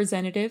my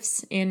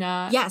representatives in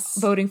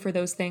voting for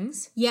those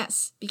things.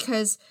 Yes,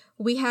 because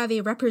we have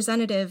a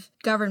representative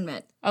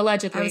government.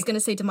 Allegedly. I was going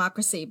to say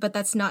democracy, but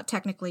that's not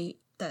technically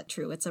that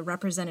true. It's a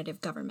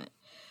representative government.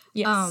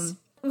 Yes.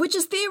 Which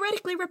is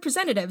theoretically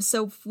representative,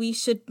 so we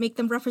should make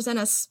them represent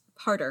us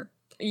harder.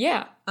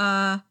 Yeah.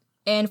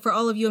 And for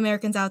all of you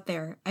Americans out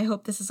there, I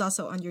hope this is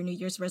also on your New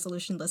Year's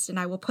resolution list, and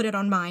I will put it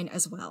on mine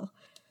as well.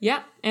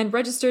 Yeah, and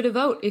register to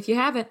vote if you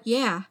haven't.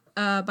 Yeah.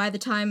 By the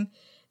time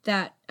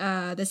that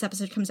this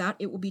episode comes out,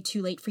 it will be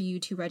too late for you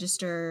to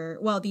register.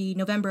 Well, the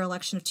November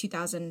election of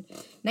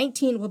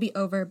 2019 will be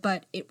over,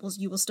 but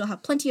you will still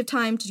have plenty of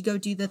time to go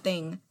do the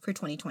thing for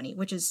 2020,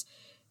 which is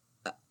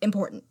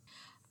important.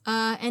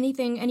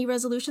 Any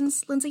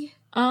resolutions, Lindsay?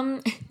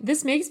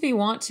 This makes me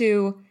want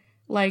to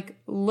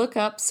look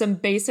up some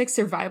basic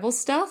survival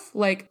stuff,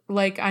 like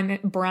I'm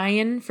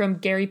Brian from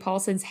Gary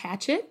Paulson's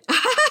Hatchet,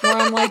 where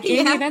I'm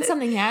in the event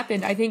something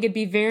happened, I think it'd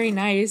be very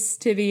nice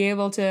to be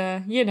able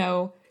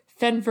to,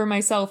 fend for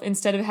myself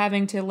instead of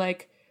having to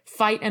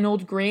fight an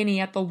old granny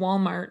at the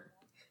Walmart,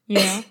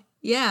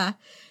 Yeah.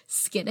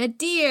 Skin a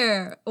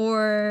deer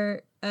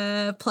or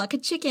pluck a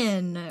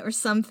chicken or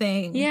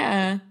something.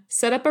 Yeah.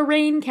 Set up a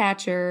rain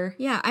catcher.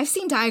 Yeah, I've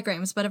seen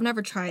diagrams, but I've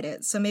never tried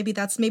it. So maybe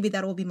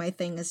that will be my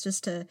thing, is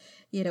just to,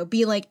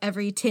 be like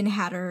every Tin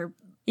Hatter.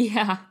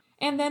 Yeah.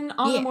 And then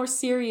on a more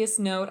serious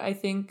note, I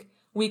think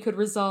we could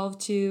resolve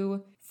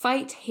to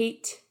fight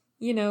hate,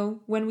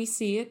 when we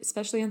see it,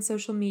 especially on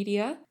social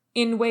media,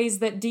 in ways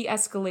that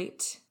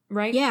de-escalate,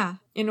 right? Yeah.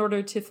 In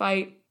order to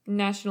fight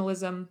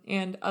nationalism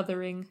and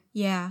othering.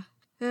 Yeah.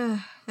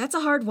 That's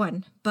a hard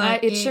one,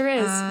 but it sure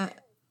is.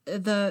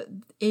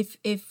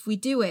 If we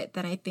do it,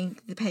 then I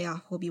think the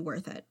payoff will be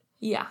worth it.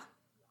 Yeah.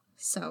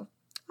 So,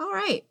 all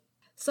right.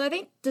 So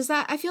I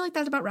feel like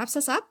that about wraps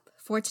us up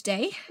for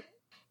today.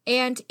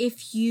 And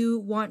if you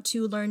want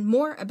to learn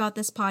more about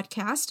this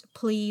podcast,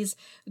 please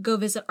go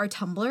visit our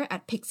Tumblr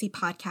at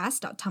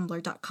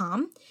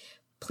pixiepodcast.tumblr.com.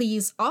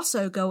 Please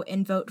also go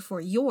and vote for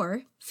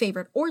your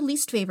favorite or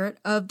least favorite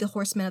of the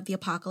Horsemen of the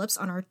Apocalypse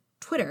on our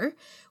Twitter,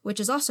 which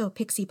is also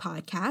Pixie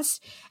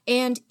Podcast.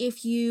 And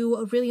if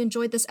you really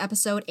enjoyed this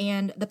episode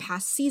and the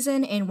past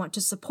season and want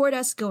to support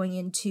us going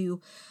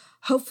into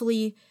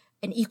hopefully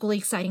an equally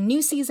exciting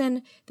new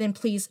season, then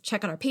please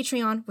check out our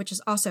Patreon, which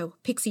is also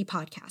Pixie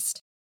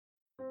Podcast.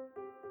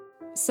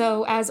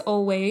 So, as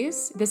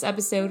always, this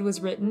episode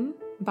was written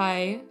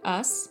by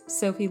us,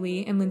 Sophie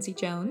Lee and Lindsay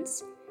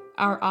Jones.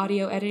 Our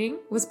audio editing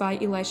was by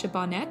Elisha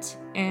Bonnet,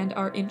 and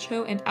our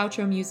intro and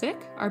outro music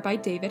are by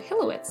David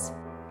Hillowitz.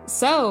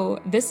 So,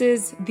 this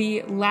is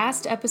the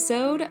last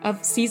episode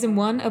of Season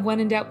 1 of When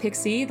in Doubt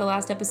Pixie, the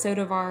last episode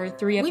of our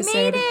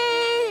 3-episode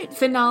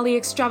finale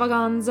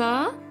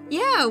extravaganza.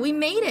 Yeah, we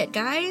made it,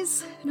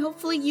 guys. And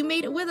hopefully you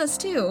made it with us,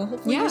 too.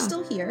 Hopefully you're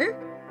still here.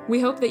 We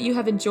hope that you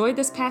have enjoyed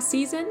this past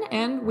season,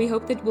 and we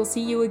hope that we'll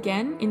see you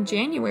again in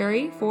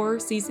January for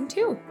Season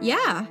 2.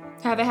 Yeah.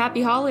 Have a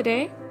happy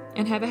holiday,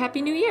 and have a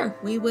happy new year.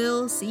 We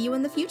will see you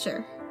in the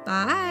future.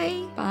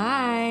 Bye.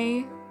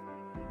 Bye.